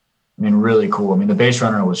 I mean, really cool. I mean, the base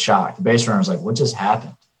runner was shocked. The base runner was like, what just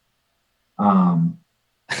happened?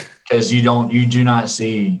 Because you do not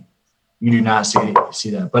see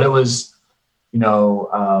that. But it was, you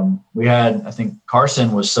know, we had, I think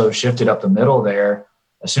Carson was so shifted up the middle there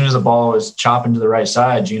as soon as the ball was chopping to the right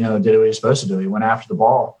side, Gino did what he was supposed to do. He went after the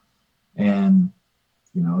ball and,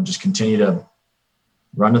 just continued to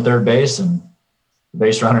run to third base, and the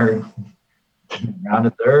base runner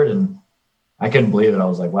rounded third. And I couldn't believe it. I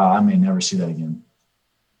was like, wow, I may never see that again.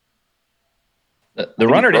 The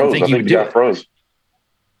runner didn't think he would do it. Froze.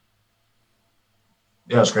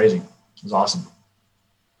 Yeah, it was crazy. It was awesome.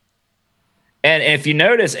 And if you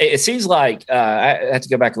notice, it seems like I have to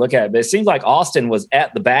go back and look at it, but it seems like Austin was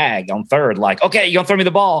at the bag on third, like, okay, you're going to throw me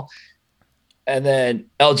the ball. And then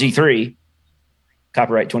LG3,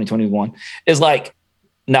 copyright 2021, is like,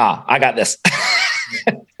 nah, I got this.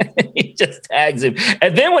 He just tags him.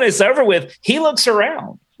 And then when it's over with, he looks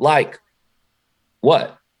around like,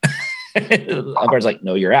 what? Umpire's like,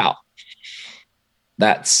 no, you're out.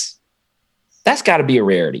 That's got to be a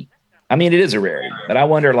rarity. I mean, it is a rarity, but I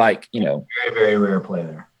wonder, like, very, very rare play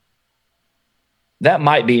there. That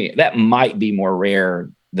might be more rare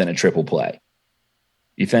than a triple play.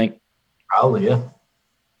 You think? Probably, yeah.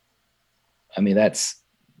 I mean, that's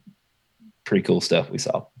pretty cool stuff we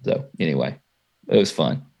saw. So anyway, it was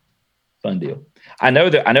fun deal. I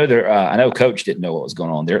know coach didn't know what was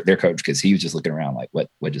going on. Their coach, because he was just looking around like, what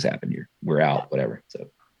just happened here? We're out, whatever. So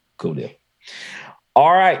cool deal.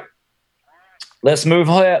 All right. Let's move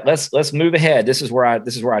ahead. Let's move ahead. This is where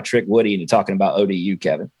I trick Woody into talking about ODU,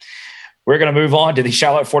 Kevin. We're going to move on to the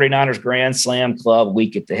Charlotte 49ers Grand Slam Club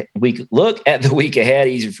week look at the week ahead.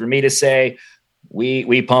 Easy for me to say.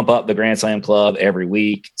 We pump up the Grand Slam Club every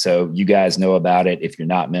week, so you guys know about it. If you're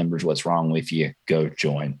not members, what's wrong with you? Go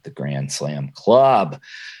join the Grand Slam Club.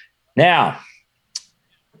 Now,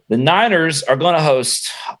 the Niners are going to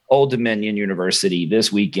host Old Dominion University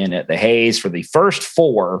this weekend at the Hayes for the first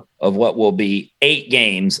 4 of what will be 8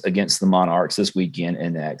 games against the Monarchs this weekend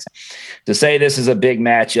and next. To say this is a big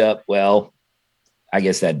matchup, well, I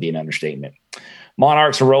guess that'd be an understatement.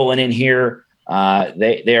 Monarchs are rolling in here.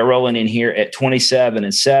 They are rolling in here at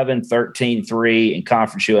 27-7, 13-3 in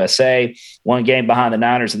Conference USA, 1 game behind the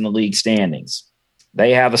Niners in the league standings.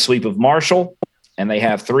 They have a sweep of Marshall, and they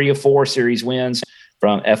have 3 of 4 series wins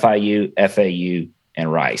from FIU, FAU,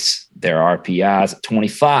 and Rice. Their RPIs at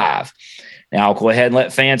 25. Now, I'll go ahead and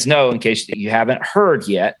let fans know, in case you haven't heard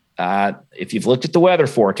yet, if you've looked at the weather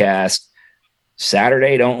forecast,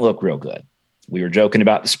 Saturday don't look real good. We were joking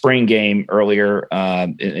about the spring game earlier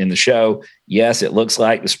in the show. Yes, it looks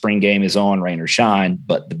like the spring game is on, rain or shine,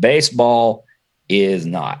 but the baseball is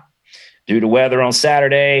not. Due to weather on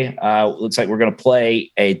Saturday, looks like we're going to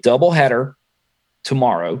play a doubleheader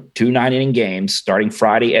tomorrow, 2 9-inning games starting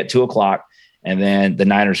Friday at 2:00, and then the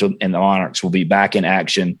Niners and the Monarchs will be back in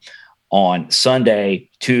action on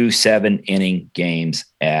Sunday, 2 7-inning games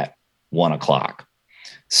at 1:00.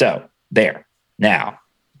 So there. Now,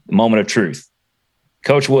 the moment of truth.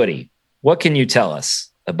 Coach Woody, what can you tell us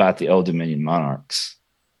about the Old Dominion Monarchs?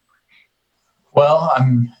 Well,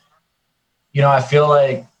 I feel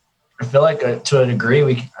like to a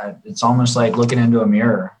degree, it's almost like looking into a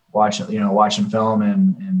mirror, watching film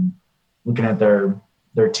and looking at their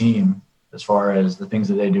team as far as the things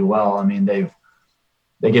that they do well. I mean, they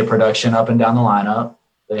get production up and down the lineup.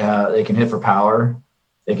 They can hit for power.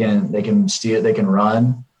 They can steal. They can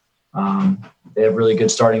run. They have really good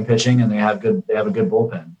starting pitching, and they have a good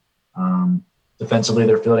bullpen. Defensively,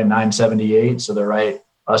 they're fielding 978, so they're right.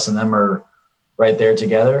 Us and them are right there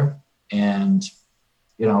together, and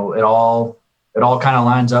it all kind of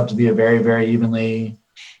lines up to be a very, very evenly,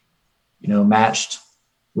 matched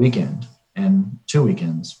weekend and 2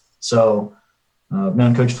 weekends. So I've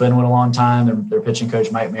known Coach Flinwood a long time. Their pitching coach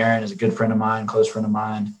Mike Marin is a good friend of mine, close friend of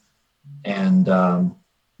mine, and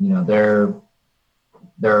they're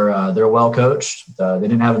well coached. They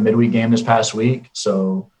didn't have a midweek game this past week.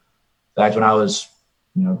 So in fact, when I was,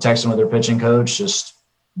 texting with their pitching coach just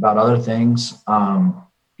about other things,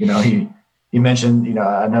 he mentioned,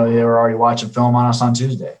 I know they were already watching film on us on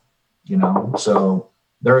Tuesday, so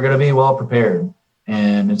they're going to be well prepared,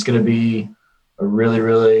 and it's going to be a really,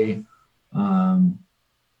 really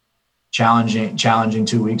challenging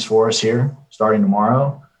 2 weeks for us here starting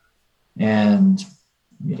tomorrow. And,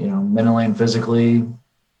 mentally and physically,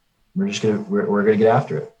 we're going to get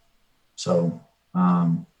after it. So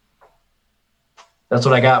that's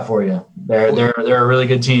what I got for you. They're a really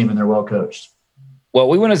good team, and they're well coached. Well,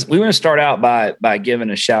 we want to start out by giving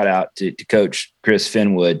a shout out to Coach Chris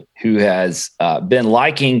Flinwood, who has been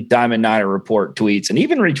liking Diamond Niner Report tweets and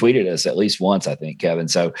even retweeted us at least once, I think, Kevin.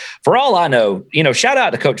 So for all I know, shout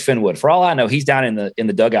out to Coach Flinwood. For all I know, he's down in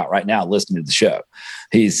the dugout right now listening to the show.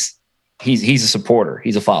 He's he's a supporter.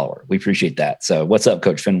 He's a follower. We appreciate that. So what's up,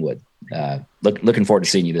 Coach Finwood? Looking forward to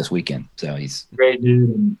seeing you this weekend. So he's a great dude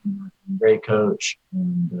and great coach,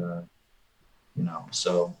 and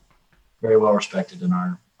so very well respected in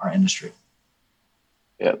our industry.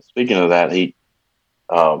 Yeah. Speaking of that,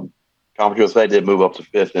 Conference USA did move up to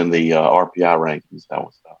 5th in the RPI rankings. That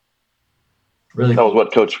was really that was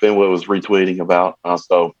what Coach Finwood was retweeting about.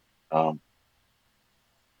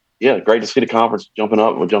 Great to see the conference jumping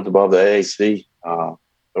up. We jumped above the AAC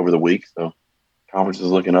over the week, so conference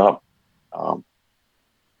is looking up.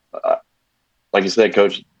 Like you said,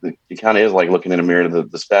 Coach, it kind of is like looking in a mirror to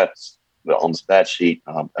the stats on the stat sheet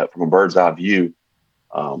from a bird's eye view.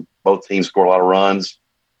 Both teams scored a lot of runs.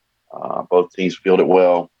 Both teams fielded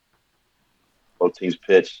well. Both teams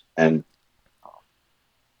pitched, and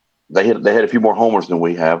they had a few more homers than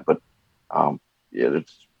we have. But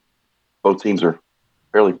both teams are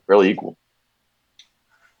fairly equal.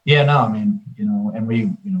 Yeah, no, I mean, and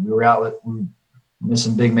we were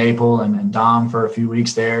missing Big Maple and Dom for a few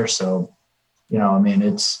weeks there. So, I mean,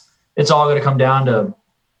 it's all going to come down to,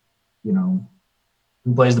 who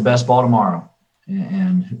plays the best ball tomorrow.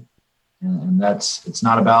 And it's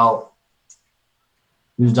not about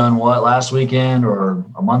who's done what last weekend or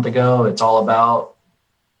a month ago. It's all about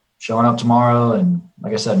showing up tomorrow. And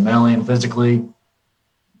like I said, mentally and physically,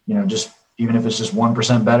 just even if it's just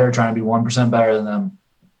 1% better, trying to be 1% better than them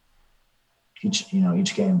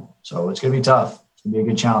each game. So it's going to be tough. It's going to be a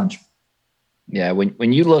good challenge. Yeah.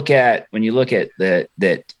 When you look at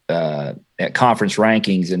at conference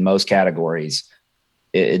rankings in most categories,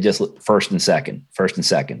 it just first and second.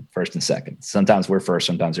 Sometimes we're first,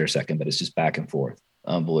 sometimes they're second, but it's just back and forth.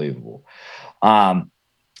 Unbelievable.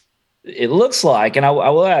 It looks like, and I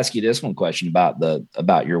will ask you this one question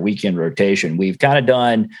about your weekend rotation. You've kind of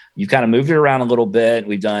moved it around a little bit.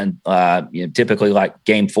 We've done, typically like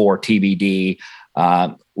game 4 TBD.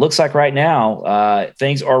 Looks like right now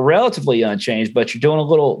things are relatively unchanged, but you're doing a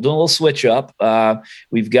little switch up.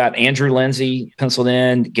 We've got Andrew Lindsay penciled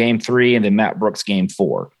in game 3, and then Matt Brooks game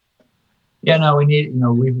 4. Yeah, no, we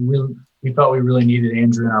felt we really needed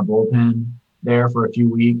Andrew in our bullpen there for a few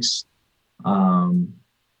weeks.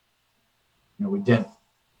 We didn't.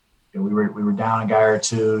 We were down a guy or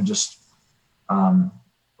two, just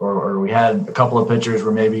or we had a couple of pitchers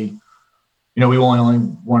where maybe, we only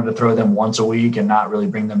wanted to throw them once a week and not really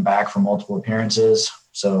bring them back for multiple appearances.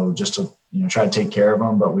 So just to try to take care of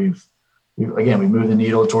them. But we moved the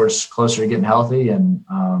needle towards closer to getting healthy, and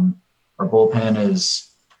our bullpen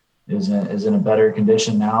is in a better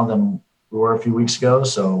condition now than we were a few weeks ago.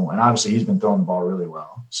 So, and obviously he's been throwing the ball really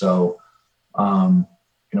well. So,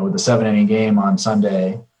 with the 7-inning game on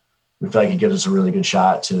Sunday, we feel like it gives us a really good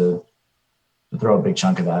shot to throw a big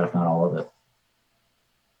chunk of that, if not all of it.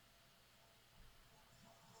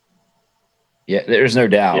 Yeah, there's no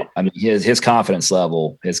doubt. Yeah. I mean, his confidence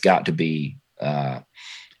level has got to be.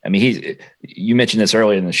 You mentioned this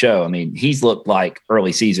earlier in the show. I mean, he's looked like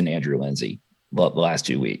early season Andrew Lindsay the last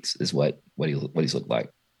 2 weeks is what he's looked like.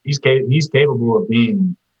 He's capable of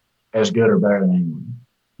being as good or better than anyone.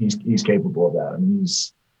 He's capable of that. I mean,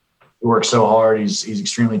 he works so hard. He's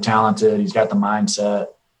extremely talented. He's got the mindset.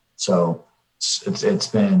 So it's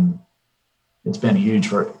been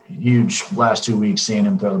huge last 2 weeks seeing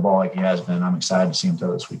him throw the ball like he has been. I'm excited to see him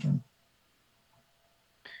throw this weekend.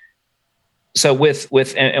 So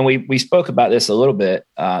and we spoke about this a little bit,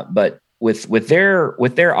 but with their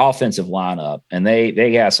offensive lineup, and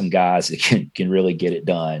they have some guys that can really get it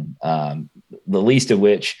done. The least of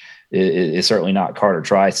which is certainly not Carter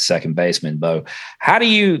Trice, the second baseman. Bo, how do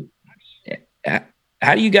you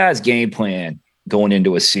guys game plan going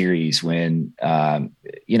into a series when I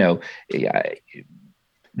think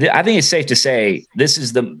it's safe to say this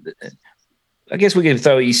is I guess we could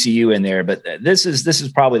throw ECU in there, but this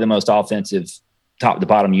is probably the most offensive top to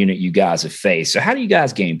bottom unit you guys have faced. So how do you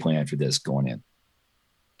guys game plan for this going in?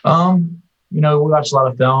 We watch a lot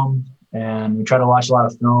of film, and we try to watch a lot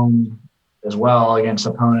of film as well against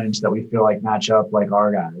opponents that we feel like match up like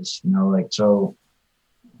our guys,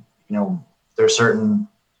 there's certain,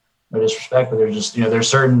 no disrespect, but there's just, there's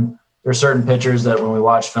certain pitchers that when we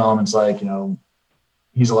watch film, it's like,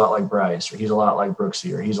 he's a lot like Bryce, or he's a lot like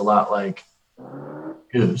Brooksy, or he's a lot like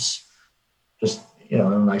Goose. Just,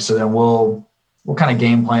 so then we'll kind of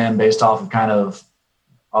game plan based off of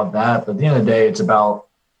of that. But at the end of the day, it's about,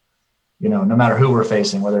 no matter who we're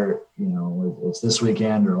facing, whether, it's this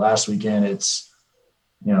weekend or last weekend, it's,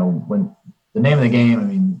 when the name of the game, I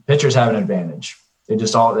mean, pitchers have an advantage.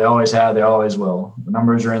 They always have, they always will. The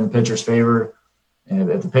numbers are in the pitcher's favor. And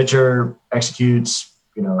if the pitcher executes,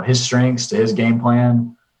 his strengths to his game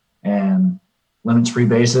plan and limits free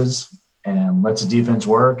bases, and lets the defense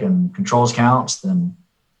work and controls counts, then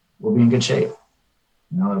we'll be in good shape.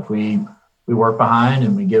 If we work behind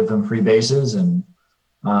and we give them free bases and,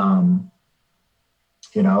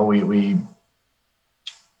 we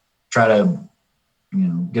try to,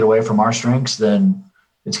 get away from our strengths, then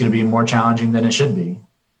it's going to be more challenging than it should be.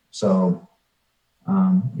 So,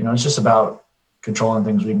 it's just about controlling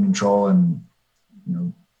things we can control. And,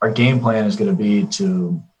 our game plan is going to be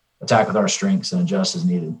to attack with our strengths and adjust as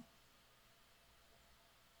needed.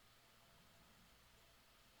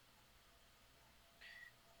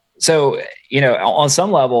 So, on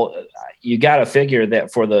some level, you got to figure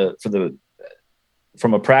that from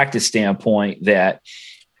a practice standpoint, that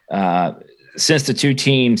since the two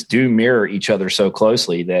teams do mirror each other so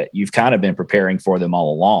closely, that you've kind of been preparing for them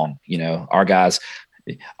all along. Our guys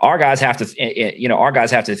have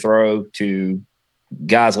to throw to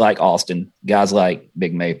guys like Austin, guys like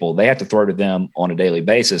Big Maple. They have to throw to them on a daily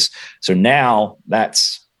basis. So now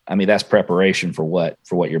that's preparation for what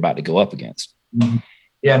you're about to go up against. Mm-hmm.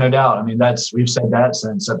 Yeah, no doubt. We've said that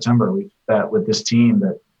since September. That with this team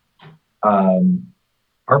that our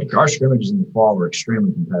scrimmages in the fall were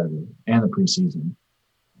extremely competitive, and the preseason,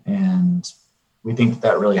 and we think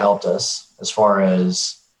that really helped us as far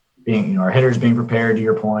as being, our hitters being prepared, to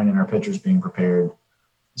your point, and our pitchers being prepared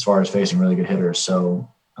as far as facing really good hitters. So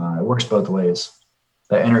it works both ways.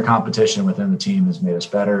 The inner competition within the team has made us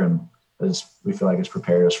better, and we feel like it's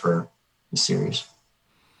prepared us for the series.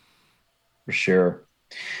 For sure.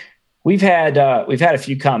 We've had a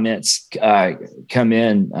few comments come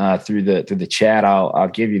in through the chat. I'll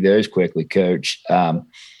give you those quickly, Coach.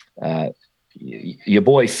 Your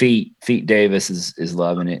boy Feet Davis is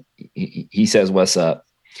loving it. He says, "What's up?"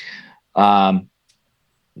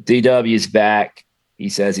 DW's back. He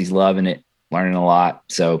says he's loving it, learning a lot.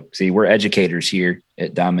 So, see, we're educators here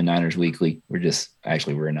at Diamond Niners Weekly.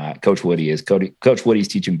 We're not. Coach Woody is. Coach Woody's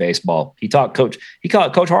teaching baseball. He called Coach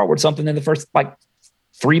Hartwood something in the first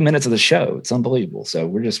 3 minutes of the show. It's unbelievable. So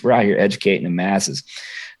we're out here educating the masses.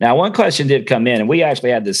 Now, one question did come in, and we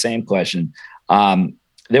actually had the same question.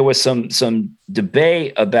 There was some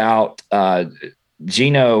debate about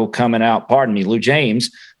Gino coming out. Pardon me, Lou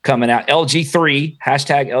James coming out, LG3,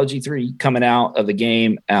 #LG3 coming out of the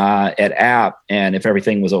game at App, and if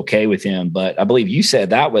everything was okay with him. But I believe you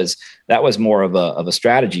said that was more of a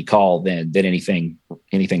strategy call than anything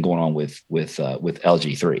going on with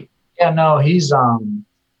LG3. Yeah, no, he's fine.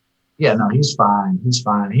 He's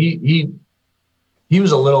fine. He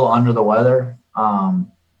was a little under the weather.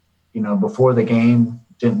 Before the game,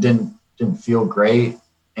 didn't feel great,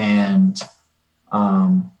 and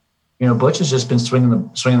Butch has just been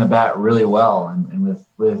swinging the bat really well, and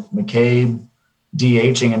with McCabe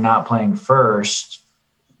DHing and not playing first,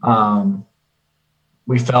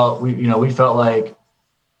 we felt like,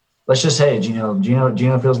 let's just say Gino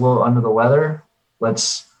feels a little under the weather.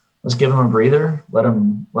 Let's give him a breather, let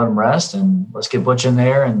him rest, and let's get Butch in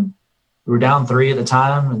there. And we were down 3 at the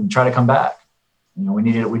time and try to come back. We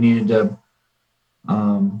needed to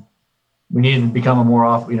become a more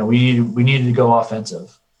off. We needed to go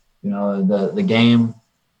offensive. The game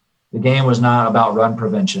was not about run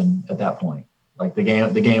prevention at that point. Like the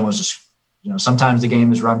game was just, sometimes the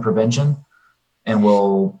game is run prevention, and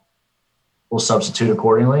we'll substitute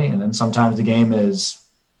accordingly. And then sometimes the game is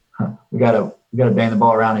we gotta bang the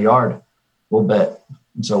ball around a yard a little bit,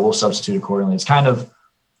 and so we'll substitute accordingly. It's kind of,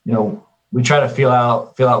 we try to feel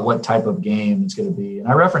out what type of game it's going to be. And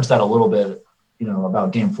I referenced that a little bit,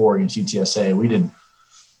 about Game 4 against UTSA. We did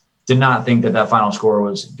not think that final score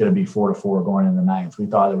was going to be 4-4 going in the ninth. We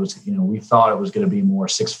thought it was going to be more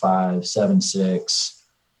 6-5, 7-6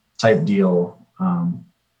 type deal,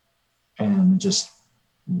 and just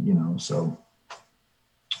so.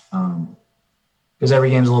 Because every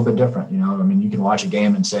game's a little bit different, you can watch a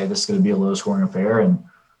game and say this is going to be a low scoring affair and,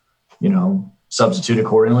 substitute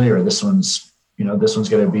accordingly, or this one's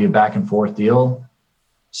going to be a back and forth deal.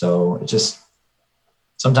 So it just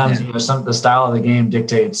sometimes, the style of the game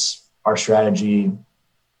dictates our strategy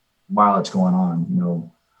while it's going on.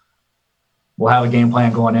 We'll have a game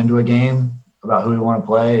plan going into a game about who we want to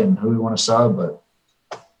play and who we want to sub, but,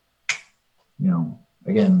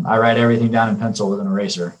 again, I write everything down in pencil with an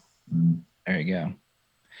eraser. There you go.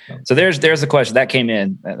 So there's the question that came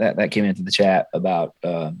in that came into the chat about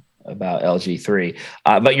LG3.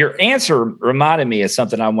 But your answer reminded me of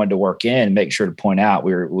something I wanted to work in and make sure to point out.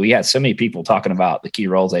 We had so many people talking about the key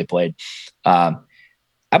roles they played. How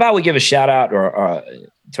about we give a shout out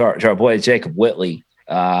to our boy Jacob Whitley,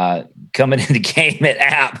 coming into game at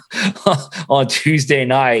App on Tuesday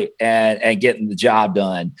night and getting the job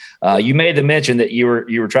done. You made the mention that you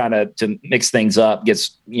were trying to mix things up,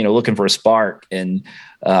 looking for a spark, and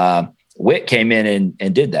Whit came in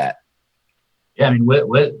and did that. Yeah, I mean,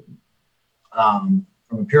 Whit from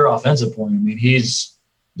a pure offensive point, I mean, he's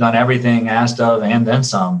done everything asked of and then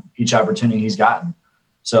some each opportunity he's gotten.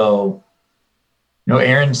 So,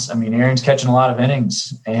 Aaron's catching a lot of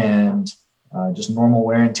innings and just normal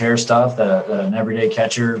wear and tear stuff that an everyday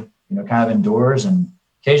catcher, kind of endures. And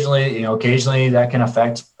occasionally that can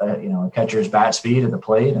affect, a catcher's bat speed at the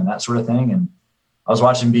plate and that sort of thing. And I was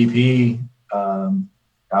watching BP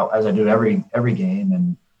as I do every game,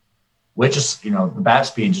 and which just, the bat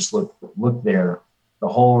speed just looked there the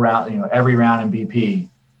whole round, every round in BP.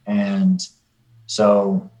 And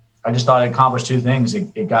so I just thought it accomplished two things.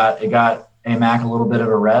 It got AMAC a little bit of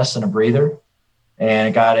a rest and a breather, and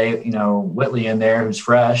it got Whitley in there who's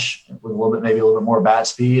fresh with maybe a little bit more bat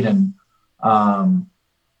speed and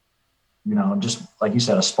just like you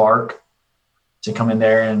said, a spark to come in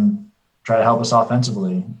there and try to help us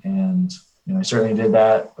offensively. And he certainly did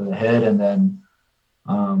that with a hit, and then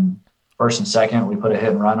first and second we put a hit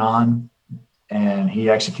and run on, and he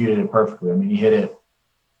executed it perfectly. I mean, he hit it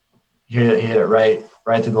right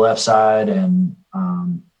through the left side, and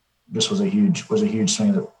this was a huge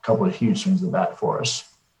swing, a couple of huge swings of the bat for us.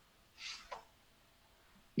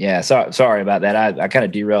 Yeah, sorry about that. I kind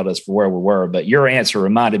of derailed us for where we were, but your answer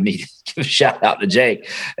reminded me to give a shout out to Jake.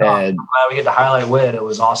 And I'm glad we get to highlight Whit. It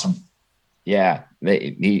was awesome. Yeah,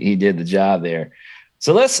 he did the job there.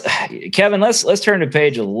 So Kevin, let's turn the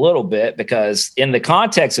page a little bit, because in the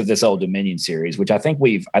context of this Old Dominion series, which I think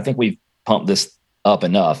we've pumped this up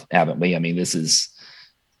enough, haven't we? I mean, this is.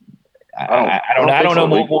 I don't know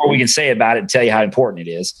what more we can say about it and tell you how important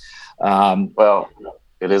it is. Well,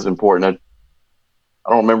 it is important. I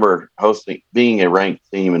don't remember being a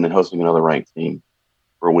ranked team and then hosting another ranked team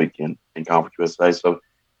for a weekend in Conference USA. So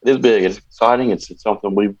it is big. It's exciting. It's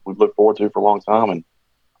something we've looked forward to for a long time, and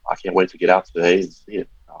I can't wait to get out to the A's and see it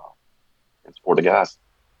and support the guys.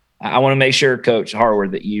 I want to make sure, Coach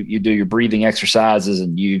Harward, that you do your breathing exercises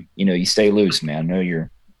and you stay loose, man.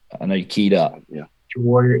 I know you're keyed up. Yeah.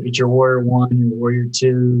 It's your warrior 1, your warrior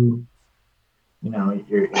 2.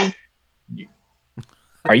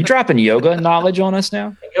 Are you dropping yoga knowledge on us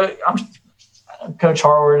now? Coach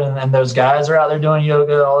Harward and those guys are out there doing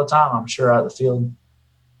yoga all the time, I'm sure, out of the field.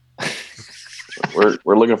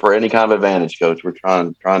 We're looking for any kind of advantage, Coach. We're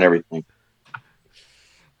trying everything.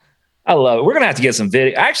 I love it. We're gonna have to get some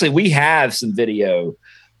video. Actually, we have some video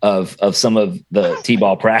of some of the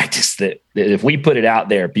T-ball practice that if we put it out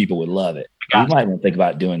there, people would love it. We might even think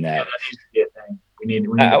about doing that. We need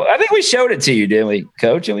I think we showed it to you, didn't we,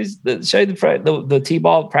 Coach? And we showed the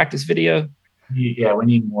T-ball practice video. Yeah, we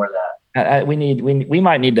need more of that. We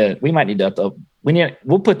might need to.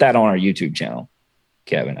 We'll put that on our YouTube channel,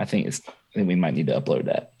 Kevin. I think we might need to upload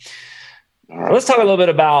that. All right. Let's talk a little bit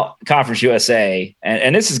about Conference USA,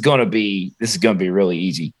 and this is going to be really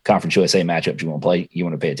easy Conference USA matchups you want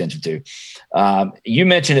to pay attention to. You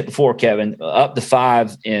mentioned it before, Kevin. Up to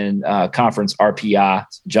 5 in Conference RPI,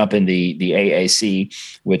 jumping the AAC,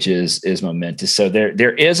 which is momentous. So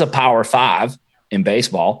there is a Power 5 in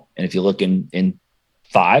baseball, and if you look in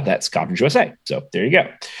 5, that's Conference USA. So there you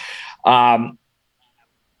go.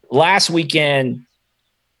 Last weekend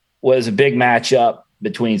was a big matchup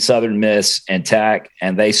between Southern Miss and Tech,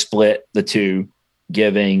 and they split the two,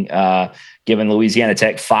 giving Louisiana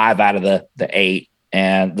Tech 5 out of the 8.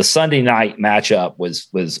 And the Sunday night matchup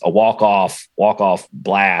was a walk-off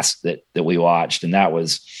blast that we watched, and that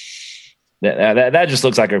just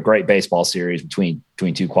looks like a great baseball series between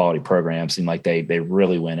two quality programs. Seemed like they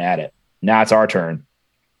really went at it. Now it's our turn.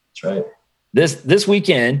 That's right. This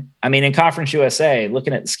weekend, I mean, in Conference USA,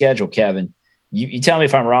 looking at the schedule, Kevin, you tell me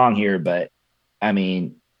if I'm wrong here, but I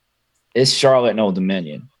mean, it's Charlotte and Old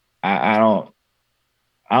Dominion. I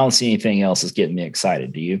don't see anything else that's getting me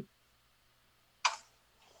excited. Do you?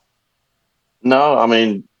 No, I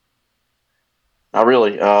mean, not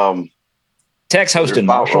really. Tech's hosting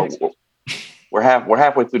Marshall. We're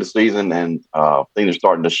halfway through the season, and things are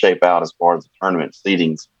starting to shape out as far as the tournament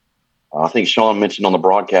seedings. I think Sean mentioned on the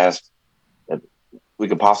broadcast that we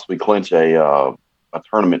could possibly clinch a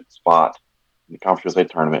tournament spot in the Conference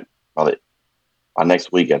USA tournament by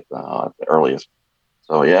next week at the earliest.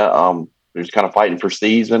 So yeah, we're just kind of fighting for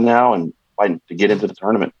season now and fighting to get into the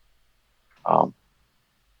tournament.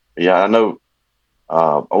 Yeah, I know.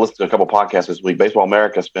 I listened to a couple podcasts this week. Baseball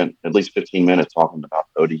America spent at least 15 minutes talking about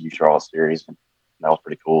the ODU Charlotte series, and that was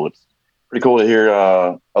pretty cool. It's pretty cool to hear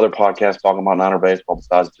other podcasts talking about Niner baseball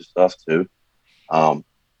besides just us two.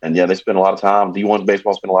 And yeah, they spend a lot of time. D1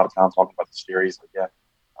 baseball spend a lot of time talking about the series. But yeah,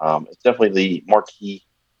 it's definitely the marquee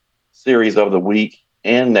series of the week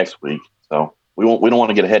and next week. So we don't want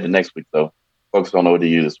to get ahead to next week though. Focus on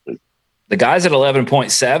ODU this week. The guys at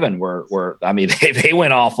 11.7 were I mean, they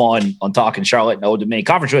went off on talking Charlotte and Old Dominion,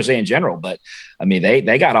 Conference USA in general, but I mean,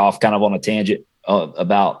 they got off kind of on a tangent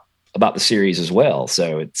about the series as well.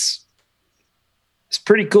 So it's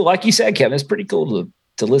pretty cool. Like you said, Kevin, it's pretty cool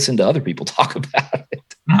to listen to other people talk about it.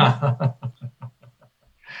 How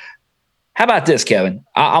about this, Kevin?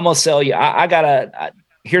 I'm gonna sell you.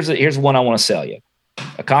 Here's one I want to sell you.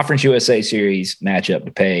 A Conference USA series matchup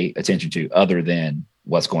to pay attention to other than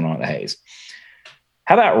what's going on at the Hayes.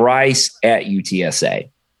 How about Rice at UTSA?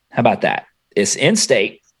 How about that? It's in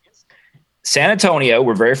state. San Antonio,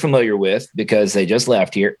 we're very familiar with because they just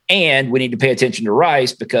left here. And we need to pay attention to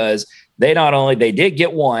Rice because they did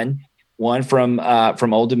get one from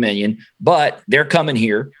Old Dominion, but they're coming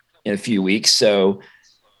here in a few weeks. So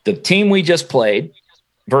the team we just played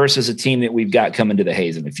versus a team that we've got coming to the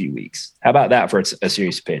Hayes in a few weeks. How about that for a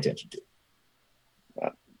series to pay attention to?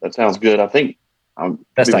 That sounds good. I think I'm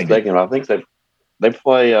mistaken. I think they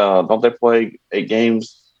play. Don't they play 8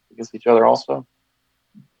 games against each other also?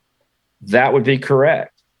 That would be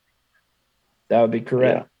correct.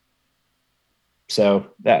 Yeah.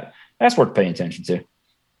 So that's worth paying attention to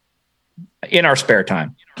in our spare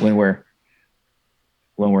time when we're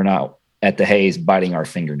not at the Hayes biting our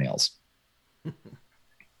fingernails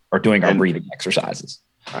or doing our breathing exercises.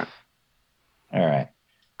 All right.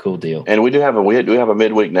 Cool deal. And we do have a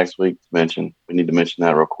midweek next week to mention. We need to mention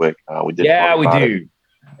that real quick. We do.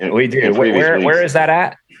 We do. Where is that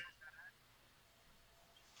at?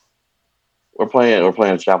 We're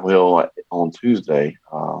playing Chapel Hill on Tuesday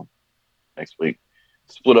next week.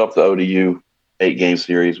 Split up the ODU 8-game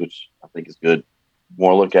series, which I think is good.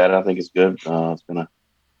 More look at it, I think it's good. It's been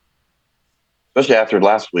especially after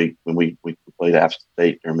last week when we played App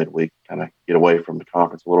State during midweek, kind of get away from the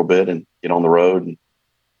conference a little bit and get on the road and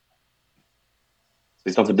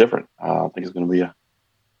see something different. I think it's going to be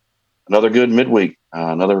another good midweek,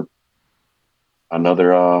 another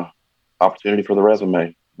opportunity for the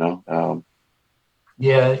resume.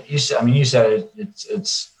 Yeah, you said it.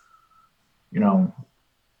 It's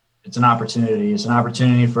it's an opportunity. It's an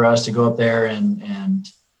opportunity for us to go up there and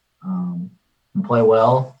play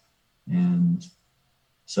well. And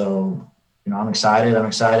so, I'm excited. I'm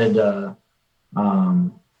excited to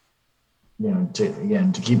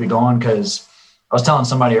keep it going because I was telling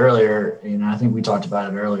somebody earlier, I think we talked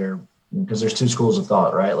about it earlier because there's 2 schools of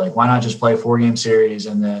thought, right? Like, why not just play a 4-game series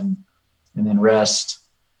and then rest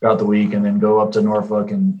throughout the week and then go up to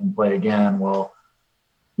Norfolk and play again? Well,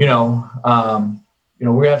 we're going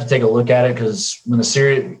to have to take a look at it because when the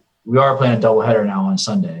series, we are playing a doubleheader now on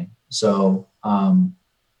Sunday. So,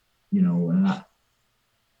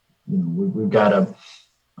 we've got to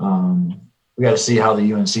see how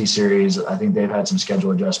the UNC series. I think they've had some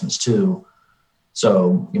schedule adjustments too.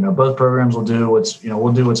 So both programs will do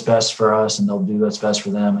we'll do what's best for us, and they'll do what's best for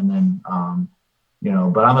them. And then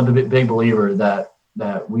but I'm a big believer that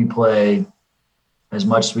we play as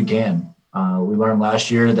much as we can. We learned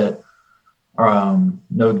last year that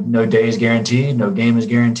no day is guaranteed, no game is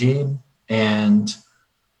guaranteed, and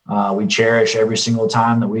we cherish every single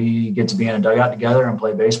time that we get to be in a dugout together and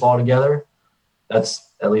play baseball together. That's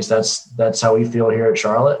how we feel here at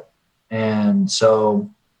Charlotte. And so,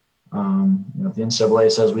 if the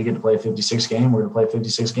NCAA says we get to play 56 games, we're going to play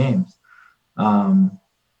 56 games. And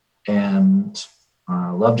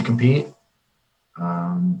love to compete.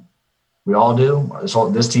 We all do.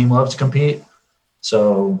 This team loves to compete.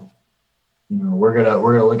 So, we're gonna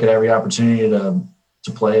look at every opportunity to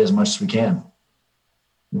play as much as we can.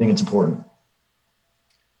 I think it's important.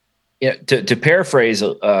 Yeah, to paraphrase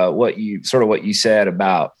what you said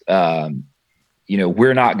about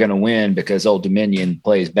we're not going to win because Old Dominion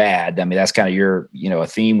plays bad. I mean, that's kind of your a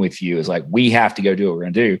theme with you is like we have to go do what we're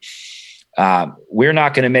going to do. We're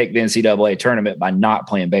not going to make the NCAA tournament by not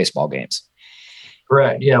playing baseball games.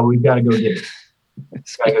 Correct. Yeah, we've got to go get it.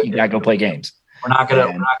 You got to go play games. We're not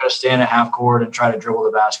gonna stand at half court and try to dribble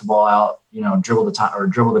the basketball out. Dribble the time or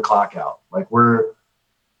dribble the clock out. We're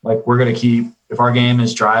gonna keep. If our game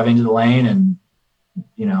is driving to the lane, and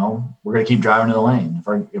we're gonna keep driving to the lane.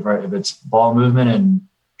 If it's ball movement and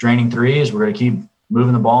draining threes, we're gonna keep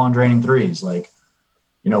moving the ball and draining threes.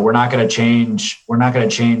 We're not gonna change. We're not gonna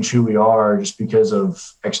change who we are just because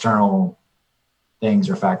of external things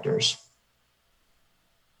or factors.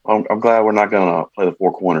 I'm glad we're not gonna play the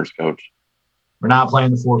 4 corners, Coach. We're not playing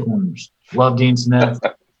the 4 corners. Love Dean Smith.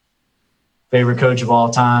 Favorite coach of all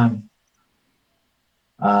time.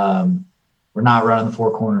 we're not running the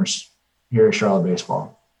four corners here at Charlotte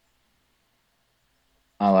baseball.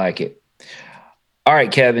 I like it. All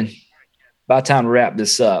right, Kevin, about time to wrap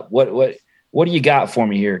this up. What do you got for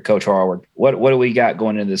me here, Coach Harward? What do we got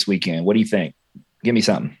going into this weekend? What do you think? Give me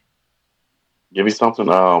something. Give me something.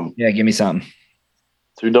 Yeah, give me something.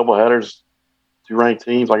 2 doubleheaders, 2 ranked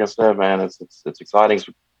teams. Like I said, man, it's exciting. It's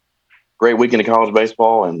a great weekend of college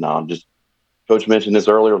baseball, and just Coach mentioned this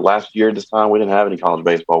earlier. Last year, this time we didn't have any college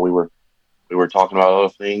baseball. We were talking about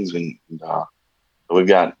other things, and so we've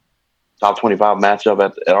got top 25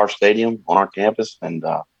 matchup at our stadium on our campus, and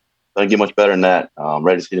doesn't get much better than that.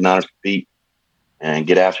 Ready to see the Niners compete and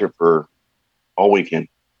get after it for all weekend.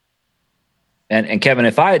 And Kevin,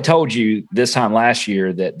 if I had told you this time last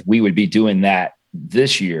year that we would be doing that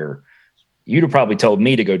this year, you'd have probably told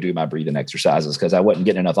me to go do my breathing exercises because I wasn't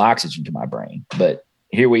getting enough oxygen to my brain. But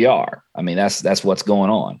here we are. I mean, that's what's going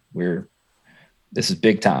on. This is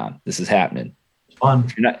big time. This is happening. Fun.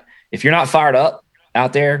 If you're not fired up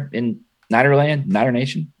out there in Niderland, Niner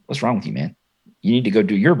Nation, what's wrong with you, man? You need to go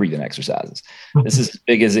do your breathing exercises. This is as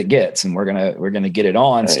big as it gets, and we're gonna get it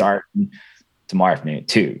on starting tomorrow afternoon at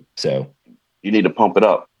 2. So you need to pump it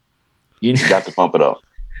up. You got to pump it up.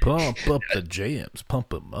 Pump up the jams. Pump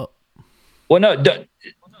them up. Well, no,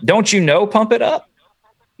 don't you know? Pump it up.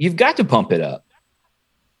 You've got to pump it up.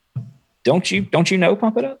 Don't you know?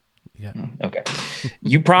 Pump it up. Yeah. Okay.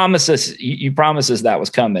 You promised us. You promised us that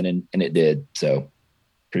was coming, and it did. So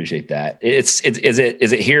appreciate that. Is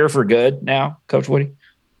it here for good now, Coach Woody?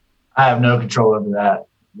 I have no control over that.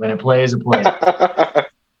 When it plays, it plays.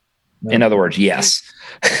 In other words, yes.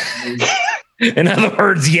 In other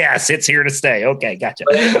words, yes, it's here to stay. Okay, gotcha.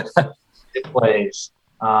 It plays.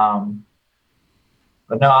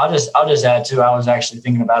 But no, I'll just add too. I was actually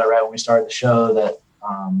thinking about it right when we started the show that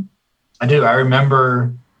I do. I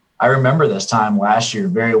remember this time last year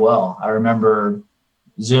very well. I remember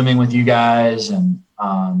Zooming with you guys and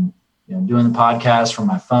doing the podcast from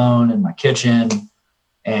my phone in my kitchen,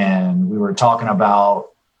 and we were talking about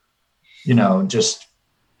just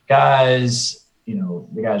guys.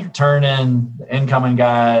 The guys returning, the incoming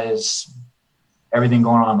guys, everything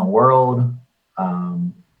going on in the world.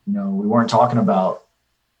 We weren't talking about,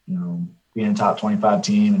 being a top 25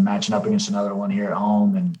 team and matching up against another one here at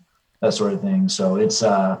home and that sort of thing. So it's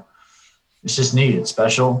just neat. It's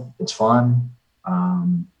special. It's fun.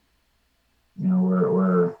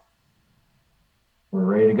 We're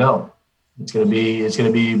ready to go. It's going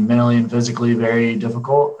to be mentally and physically very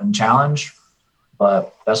difficult and challenge,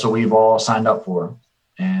 but that's what we've all signed up for,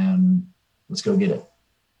 and let's go get it.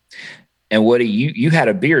 And Woody, you had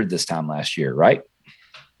a beard this time last year, right?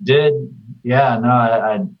 Did. Yeah, no,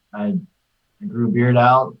 I grew a beard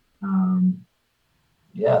out.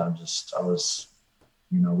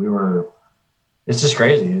 It's just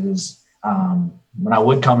crazy. It is. When I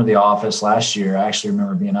would come to the office last year, I actually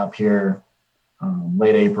remember being up here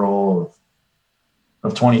late April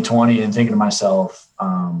of 2020 and thinking to myself,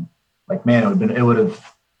 man, it would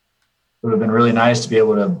have been really nice to be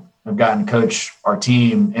able to have gotten to coach our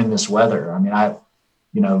team in this weather. I mean,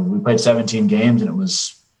 we played 17 games and it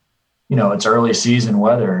was, it's early season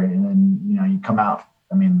weather, and then, you come out.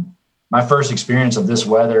 I mean, my first experience of this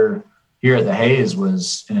weather here at the Hayes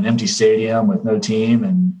was in an empty stadium with no team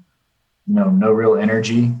and, no real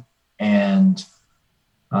energy. And,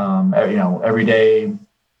 every day,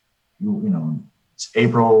 it's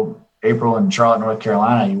April in Charlotte, North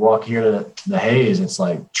Carolina, you walk here to the Hayes, it's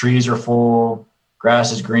like trees are full,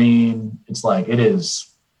 grass is green. It's like,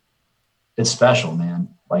 it's special, man.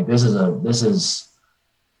 Like this is a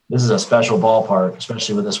special ballpark,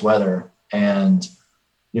 especially with this weather. And,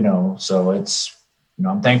 so it's,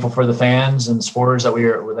 I'm thankful for the fans and supporters that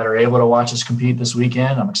are able to watch us compete this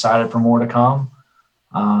weekend. I'm excited for more to come.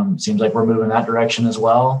 Seems like we're moving that direction as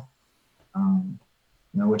well,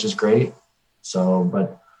 which is great. So,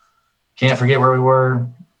 but can't forget where we were,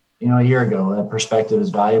 a year ago. That perspective is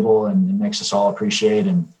valuable and it makes us all appreciate.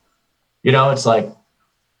 And, it's like,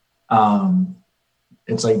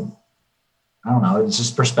 I don't know. It's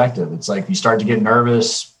just perspective. It's like if you start to get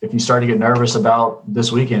nervous about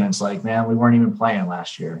this weekend, it's like, man, we weren't even playing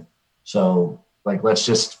last year. So like, let's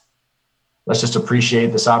just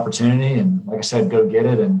appreciate this opportunity. And like I said, go get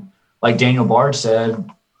it. And like Daniel Bard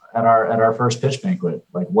said at our first pitch banquet,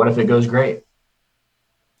 like, what if it goes great?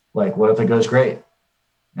 Like, what if it goes great?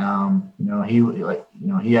 He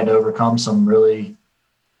had to overcome some really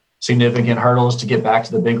significant hurdles to get back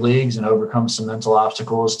to the big leagues and overcome some mental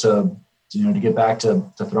obstacles to get back to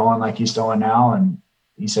throwing like he's throwing now. And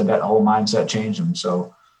he said that whole mindset changed him.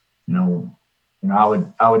 So,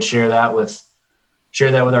 I would share that with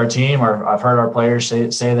our team, or I've heard our players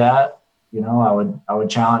say that. I would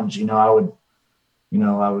challenge, I'll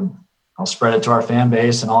spread it to our fan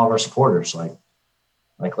base and all of our supporters.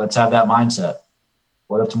 Like let's have that mindset.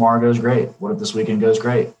 What if tomorrow goes great? What if this weekend goes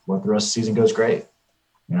great? What if the rest of the season goes great?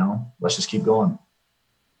 Let's just keep going.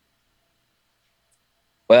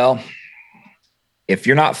 Well, if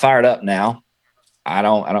you're not fired up now, I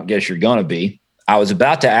don't guess you're going to be. I was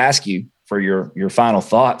about to ask you for your final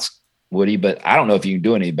thoughts, Woody, but I don't know if you can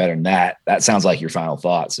do any better than that. That sounds like your final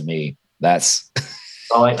thoughts to me. That's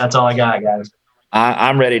all I got, guys.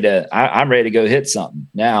 I'm ready to go hit something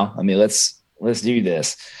now. I mean, let's do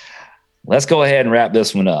this. Let's go ahead and wrap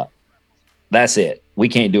this one up. That's it. We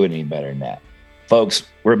can't do it any better than that. Folks,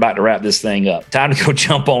 we're about to wrap this thing up. Time to go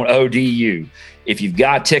jump on ODU. If you've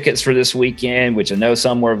got tickets for this weekend, which I know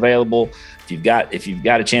some were available, if you've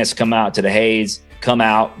got a chance to come out to the Hayes, come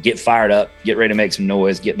out, get fired up, get ready to make some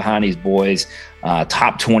noise, get behind these boys.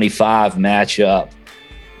 Top 25 matchup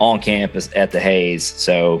on campus at the Hayes.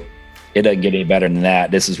 So it doesn't get any better than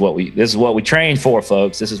that. This is what we trained for,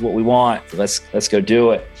 folks. This is what we want. Let's go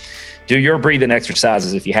do it. Do your breathing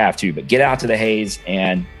exercises if you have to, but get out to the Hayes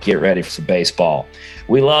and get ready for some baseball.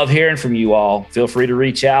 We love hearing from you all. Feel free to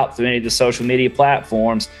reach out through any of the social media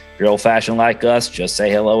platforms. If you're old-fashioned like us, just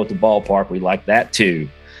say hello at the ballpark. We like that too.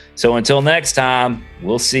 So until next time,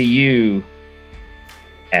 we'll see you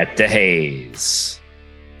at the Hayes.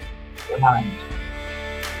 Good night.